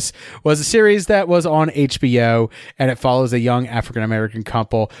 This was a series that was on HBO, and it follows a young African-American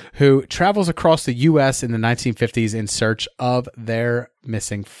couple who travels across the U.S. in the 1950s in search of their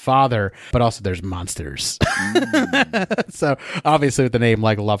missing father, but also there's monsters. So obviously with the name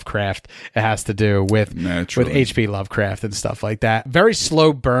like Lovecraft, it has to do with H.P. Lovecraft and stuff like that. Very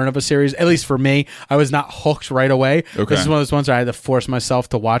slow burn of a series, at least for me. I was not hooked right away. This is one of those ones where I had to force myself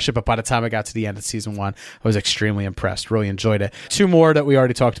to watch it, but by the time I got to the end of season 1, I was extremely impressed. Really enjoyed it. 2 more that we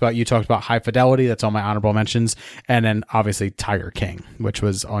already talked about. You talked about High Fidelity. That's on my honorable mentions. And then obviously Tiger King, which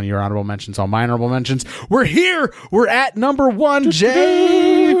was on your honorable mentions, on my honorable mentions. We're here. We're at number 1, Jay.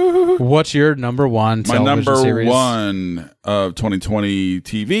 What's your number 1 television series? My number 1 of 2020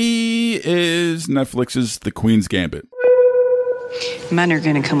 TV is Netflix's The Queen's Gambit. Men are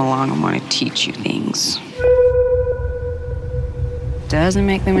going to come along and want to teach you things. Doesn't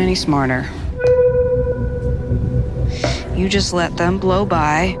make them any smarter. You just let them blow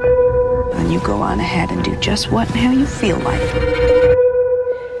by, and you go on ahead and do just what and how you feel like.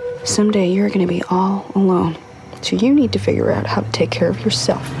 Someday you're going to be all alone. So you need to figure out how to take care of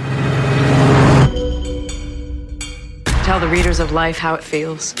yourself. Tell the readers of life how it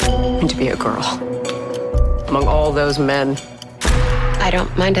feels to be a girl among all those men. I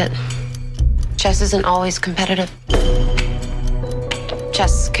don't mind it. Chess isn't always competitive.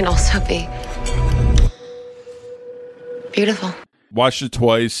 Chess can also be beautiful. Watched it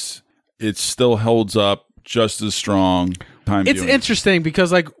twice. It still holds up just as strong. It's interesting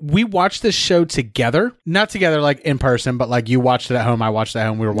because like we watched this show together, not together like in person, but like you watched it at home, I watched it at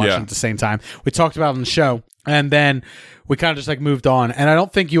home, we were watching it at the same time. We talked about it on the show, and then we kind of just like moved on. And I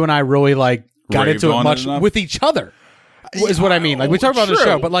don't think you and I really like got into it much with each other. Is what I mean. Like we talk about the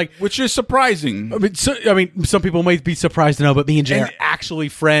show, but like, which is surprising. I mean, some people might be surprised to know, but me and Jay are actually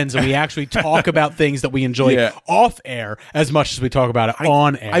friends, and we actually talk about things that we enjoy off air as much as we talk about it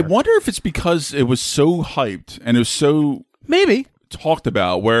on air. I wonder if it's because it was so hyped and it was so talked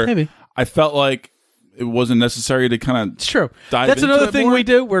about, where I felt like it wasn't necessary to kind of dive That's into another it thing more. we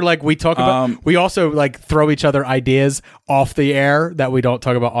do. We're like we talk about. We also like throw each other ideas off the air that we don't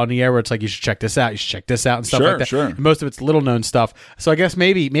talk about on the air. Where it's like you should check this out, you should check this out, and stuff like that. Sure. And most of it's little known stuff. So I guess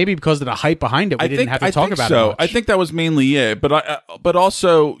maybe because of the hype behind it, we didn't have to talk about it much. I think that was mainly it. But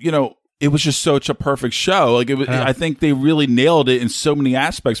also, you know, it was just such a perfect show. Like it was, I think they really nailed it in so many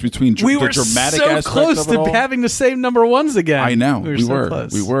aspects between the dramatic so aspects close of it to all. having the same number 1s again. I know we so were.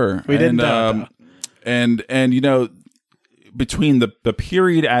 close. We were. We didn't. And you know, between the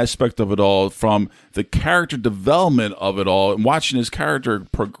period aspect of it all, from the character development of it all, and watching his character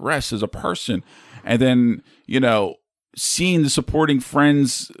progress as a person, and then, you know, seeing the supporting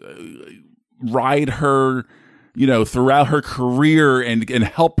friends ride her, you know, throughout her career and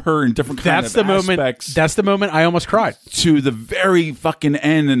help her in different kind of aspects. That's the moment I almost cried. To the very fucking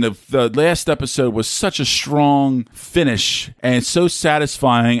end, and the last episode was such a strong finish and so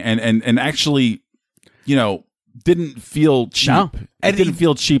satisfying, and actually, you know, didn't feel cheap. No. It didn't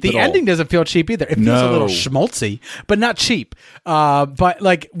feel cheap at all. The ending doesn't feel cheap either. It feels a little schmaltzy, but not cheap. But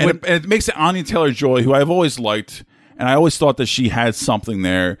like, and it makes it Anya Taylor-Joy, who I've always liked, and I always thought that she had something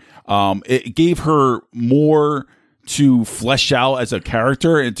there. It gave her more to flesh out as a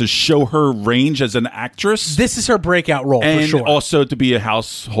character and to show her range as an actress. This is her breakout role, and for sure. Also to be a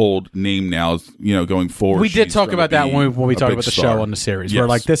household name now, you know, going forward. We did talk about that when we talked about the show on the series. Yes. Where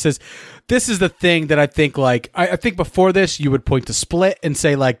like this is the thing that I think like I think before this you would point to Split and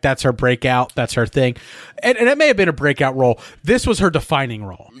say like that's her breakout, that's her thing, and it may have been a breakout role. This was her defining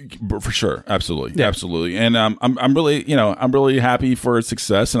role for sure, absolutely, absolutely. And I'm really happy for its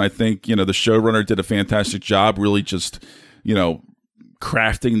success, and I think, you know, the showrunner did a fantastic job, really just, you know,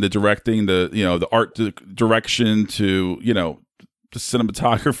 crafting the directing, the art direction to, you know, the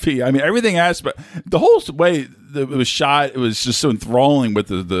cinematography. I mean, everything aspect, the whole way that it was shot, it was just so enthralling with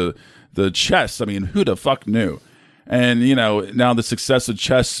the chess. I mean, who the fuck knew? And, you know, now the success of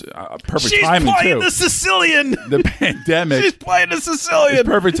chess, perfect timing too. She's playing the Sicilian. The pandemic. She's playing the Sicilian. It's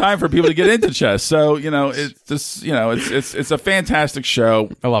perfect time for people to get into chess. So, you know, it's just, you know, it's a fantastic show.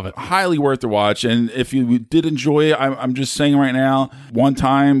 I love it. Highly worth the watch. And if you did enjoy it, I'm just saying right now, one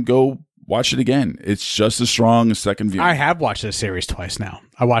time, go watch it again. It's just as strong as second view. I have watched this series twice now.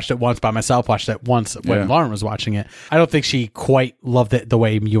 I watched it once by myself, watched it once when Lauren was watching it. I don't think she quite loved it the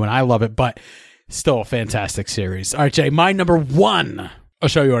way you and I love it, but still a fantastic series. All right, Jay, my number 1, a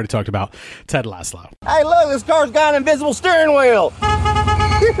show you already talked about, Ted Lasso. Hey, look, this car's got an invisible steering wheel.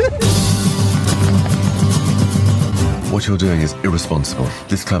 What you're doing is irresponsible.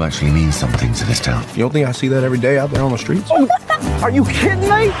 This club actually means something to this town. You don't think I see that every day out there on the streets? Are you kidding me?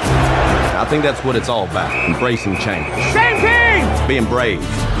 I think that's what it's all about. Embracing change. Same thing! Being brave.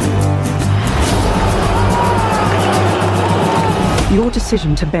 Your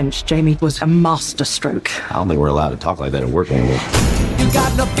decision to bench Jamie was a masterstroke. I don't think we're allowed to talk like that at work anymore. You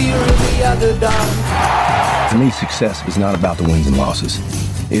got no fear of the underdog. For me, success is not about the wins and losses.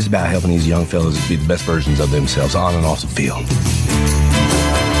 It's about helping these young fellas be the best versions of themselves on and off the field.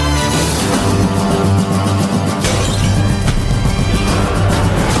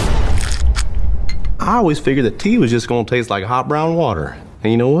 I always figured that tea was just going to taste like hot brown water.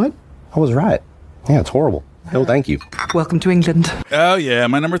 And you know what? I was right. Yeah, it's horrible. No, thank you. Welcome to England. Oh yeah,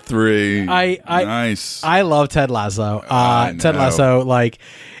 my number 3. Nice. I love Ted Lasso. Ted Lasso, like,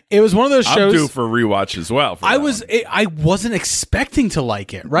 it was one of those shows. I'm due for a rewatch as well. I wasn't expecting to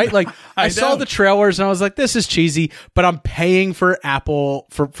like it, right? Like I saw the trailers and I was like, this is cheesy, but I'm paying for Apple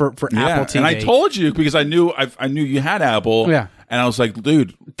for Apple TV. And I told you because I knew you had Apple. Yeah. And I was like,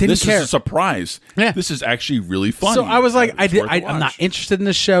 dude, this is a surprise. Yeah. This is actually really funny. So I was like, I'm not interested in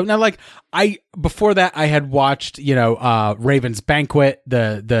this show. Now, like, before that, I had watched, Raven's Banquet,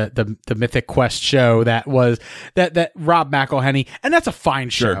 the Mythic Quest show that was that Rob McElhenney, and that's a fine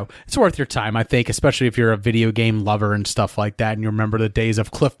show. Sure. It's worth your time, I think, especially if you're a video game lover and stuff like that, and you remember the days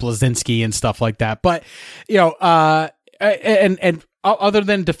of Cliff Bleszinski and stuff like that. But, and other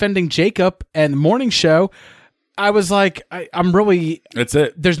than defending Jacob and the morning show, I was like, I'm really... That's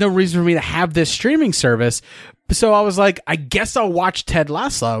it. There's no reason for me to have this streaming service. So I was like, I guess I'll watch Ted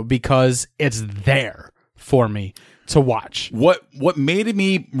Lasso because it's there for me to watch. What made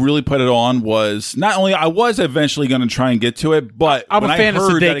me really put it on was not only I was eventually going to try and get to it, but I'm a fan of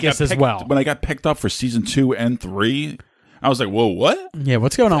Sudeikis as well. When I got picked up for season 2 and 3, I was like, whoa, what? Yeah,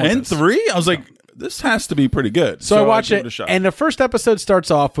 what's going on and 3? I was like, this has to be pretty good. So I watch it, and the first episode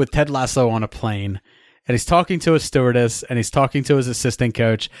starts off with Ted Lasso on a plane. And he's talking to his stewardess and he's talking to his assistant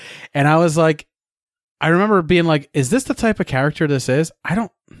coach. And I was like, I remember being like, is this the type of character this is? I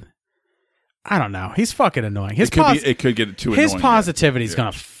don't know. He's fucking annoying. It could get too annoying. His positivity is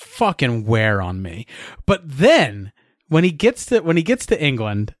going to fucking wear on me. But then when he gets to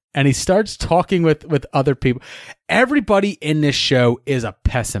England and he starts talking with other people, everybody in this show is a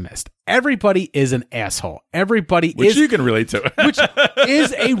pessimist. Everybody is an asshole. Which you can relate to. Which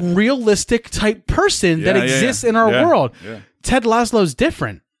is a realistic type person that exists in our world. Yeah. Ted Lasso's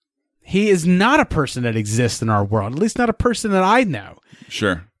different. He is not a person that exists in our world, at least not a person that I know.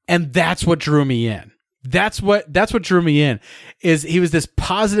 Sure. And that's what drew me in. That's what drew me in, is he was this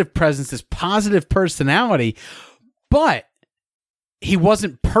positive presence, this positive personality, but he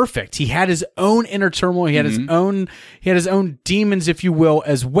wasn't perfect. He had his own inner turmoil. He had his own demons, if you will,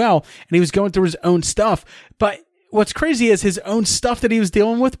 as well. And he was going through his own stuff. But what's crazy is his own stuff that he was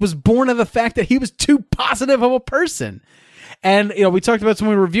dealing with was born of the fact that he was too positive of a person. And, we talked about this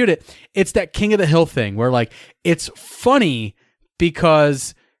when we reviewed it. It's that King of the Hill thing where, like, it's funny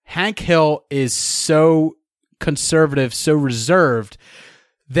because Hank Hill is so conservative, so reserved,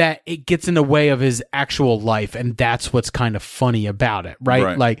 that it gets in the way of his actual life, and that's what's kind of funny about it,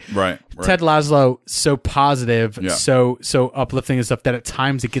 right? Right. Ted Lasso, so positive, so uplifting and stuff, that at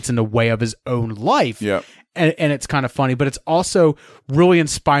times it gets in the way of his own life, and it's kind of funny, but it's also really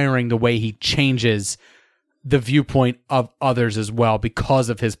inspiring the way he changes the viewpoint of others as well because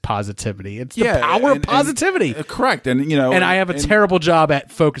of his positivity. It's the power of positivity. Correct. And and I have a terrible job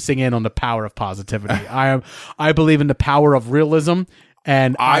at focusing in on the power of positivity. I believe in the power of realism.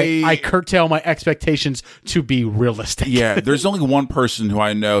 And I curtail my expectations to be realistic. Yeah, there's only one person who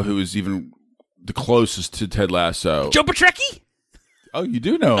I know who is even the closest to Ted Lasso. Joe Petrecki? Oh, you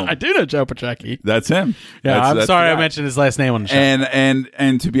do know him. I do know Joe Petrecki. That's him. Yeah, I'm sorry I mentioned his last name on the show.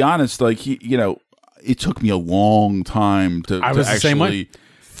 And to be honest, like it took me a long time to actually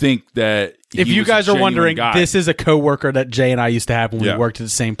think that if you guys are wondering, this is a coworker that Jay and I used to have when we worked at the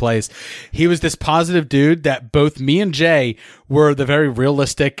same place. He was this positive dude that both me and Jay were the very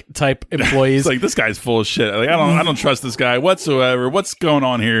realistic type employees. It's like, this guy's full of shit. Like, I don't trust this guy whatsoever. What's going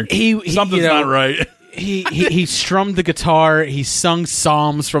on here? Something's not right. He strummed the guitar. He sung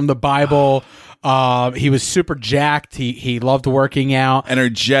psalms from the Bible. He was super jacked. He loved working out.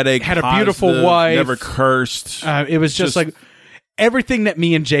 Energetic. Had a beautiful wife. Never cursed. It was just like everything that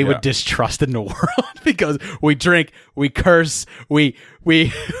me and Jay would distrust in the world, because we drink, we curse, we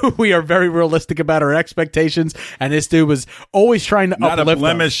are very realistic about our expectations, and this dude was always trying to uplift us. Not a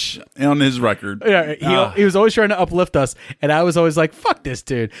blemish on his record. Yeah, he was always trying to uplift us, and I was always like, fuck this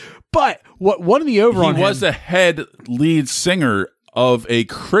dude. But what won me over on him... He was the head lead singer of a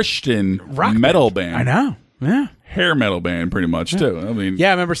Christian metal band. I know, yeah. Hair metal band, pretty much, too. I mean, yeah,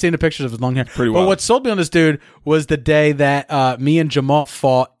 I remember seeing the pictures of his long hair. Pretty well. But what sold me on this dude was the day that me and Jamal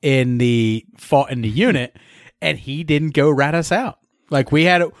fought in the unit, and he didn't go rat us out. Like we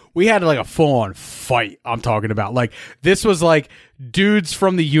had like a full on fight. I'm talking about like this was like dudes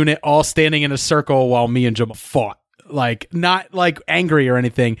from the unit all standing in a circle while me and Jamal fought. Like not like angry or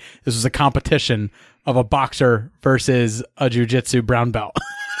anything. This was a competition of a boxer versus a jiu-jitsu brown belt.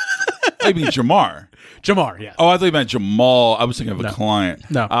 I mean Jamar. Jamar, yeah. Oh, I thought you meant Jamal. I was thinking of a client.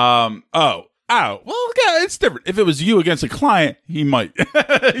 No. Oh. Well, yeah, it's different. If it was you against a client, he might.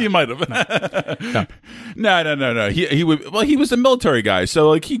 He might have. No. He would. Well, he was a military guy, so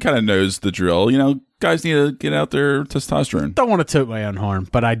like he kind of knows the drill. You know, guys need to get out their testosterone. Don't want to toot my own horn,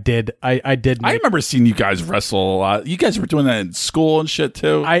 but I did. I did. I remember seeing you guys wrestle a lot. You guys were doing that in school and shit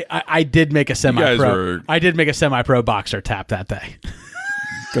too. I did make a semi-pro. I did make a semi-pro boxer tap that day.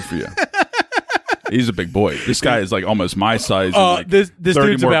 Good for you. He's a big boy. This guy is like almost my size. Like this 30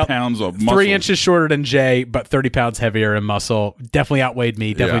 dude's more about pounds of muscle. 3 inches shorter than Jay, but 30 pounds heavier in muscle. Definitely outweighed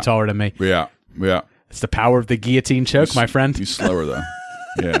me. Definitely taller than me. Yeah. It's the power of the guillotine choke, my friend. He's slower though.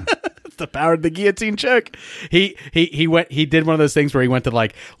 Yeah. It's the power of the guillotine choke. He did one of those things where he went to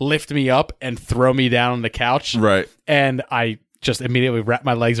like lift me up and throw me down on the couch. Right. And I just immediately wrapped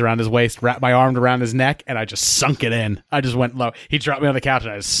my legs around his waist, wrapped my arm around his neck, and I just sunk it in. I just went low. He dropped me on the couch,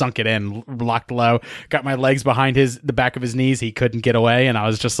 and I just sunk it in, locked low, got my legs behind the back of his knees. He couldn't get away, and I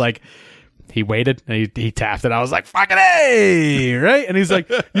was just like, he waited, and he tapped it. I was like, fucking hey, right? And he's like,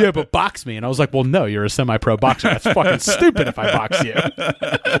 yeah, but box me. And I was like, well, no, you're a semi-pro boxer. That's fucking stupid if I box you.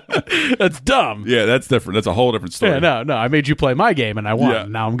 That's dumb. Yeah, that's different. That's a whole different story. Yeah, no, I made you play my game, and I won. Yeah.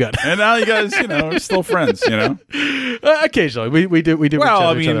 Now I'm good. And now you guys, are still friends, Occasionally, we do each other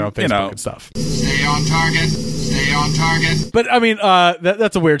on Facebook and stuff. Stay on target. But I mean,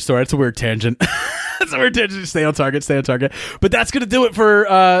 that's a weird story. It's a weird tangent. That's a weird tangent. Stay on target. But that's gonna do it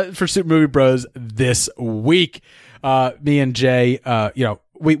for Super Movie Bros this week. Me and Jay,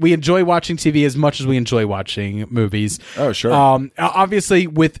 we enjoy watching TV as much as we enjoy watching movies. Oh, sure. Obviously,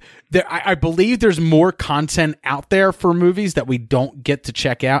 I believe there's more content out there for movies that we don't get to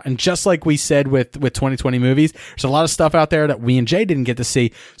check out. And just like we said with 2020 movies, there's a lot of stuff out there that we and Jay didn't get to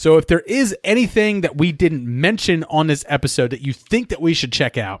see. So if there is anything that we didn't mention on this episode that you think that we should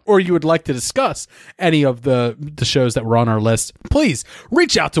check out, or you would like to discuss any of the shows that were on our list, please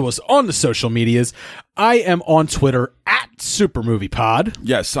reach out to us on the social medias. I am on Twitter at SuperMoviePod.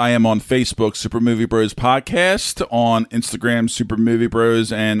 Yes, I am on Facebook, Super Movie Bros Podcast, on Instagram, Super Movie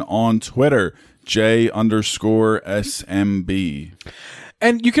Bros, and on Twitter, J_SMB.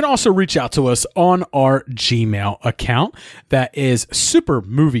 And you can also reach out to us on our Gmail account. That is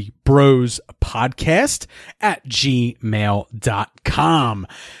supermoviebrospodcast@gmail.com.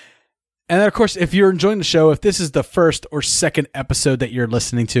 And then, of course, if you're enjoying the show, if this is the first or second episode that you're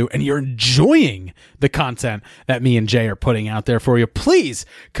listening to and you're enjoying the content that me and Jay are putting out there for you, please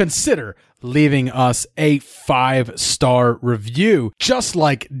consider leaving us a 5-star review, just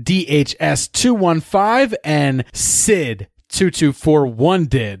like DHS215 and Sid 2241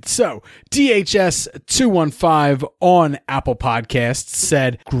 did. So DHS215 on Apple Podcasts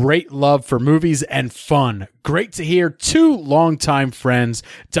said, great love for movies and fun. Great to hear two longtime friends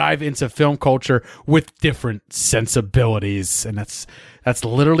dive into film culture with different sensibilities. And that's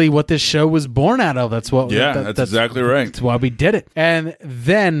literally what this show was born out of. That's what. That's exactly right. That's why we did it. And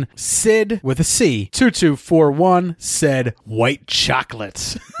then Sid with a C 2241 said white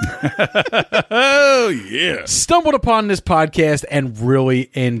chocolate. Oh yeah! Stumbled upon this podcast and really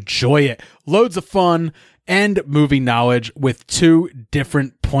enjoy it. Loads of fun and movie knowledge with two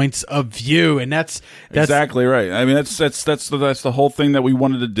different points of view, and that's exactly right. I mean, that's the whole thing that we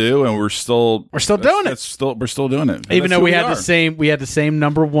wanted to do, and we're still doing it. We're still doing it, even though we had the same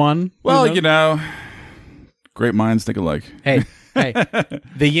number one. Well, great minds think alike. Hey,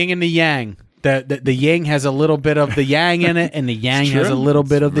 the yin and the yang. The yin has a little bit of the yang in it, and the yang has a little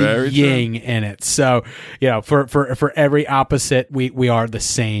bit of the yin in it. So, for every opposite, we are the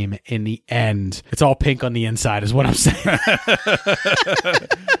same in the end. It's all pink on the inside is what I'm saying.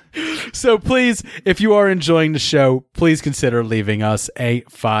 So please, if you are enjoying the show, please consider leaving us a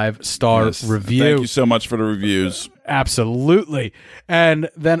 5-star review. Thank you so much for the reviews. Absolutely. And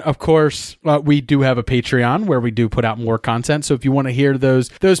then, of course, we do have a Patreon where we do put out more content. So if you want to hear those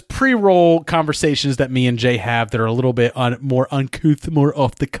pre-roll conversations that me and Jay have that are a little bit more uncouth, more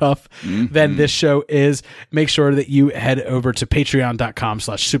off the cuff than this show is, make sure that you head over to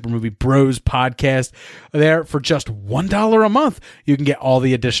patreon.com/supermoviebrospodcast. There for just $1 a month, you can get all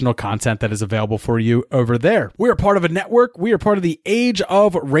the additional content that is available for you over there. We are part of a network. We are part of the Age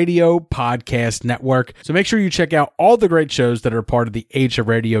of Radio Podcast Network. So make sure you check out all the great shows that are part of the Age of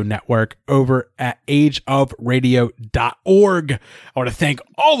Radio Network over at ageofradio.org. I want to thank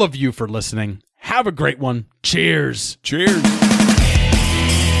all of you for listening. Have a great one. Cheers. Cheers.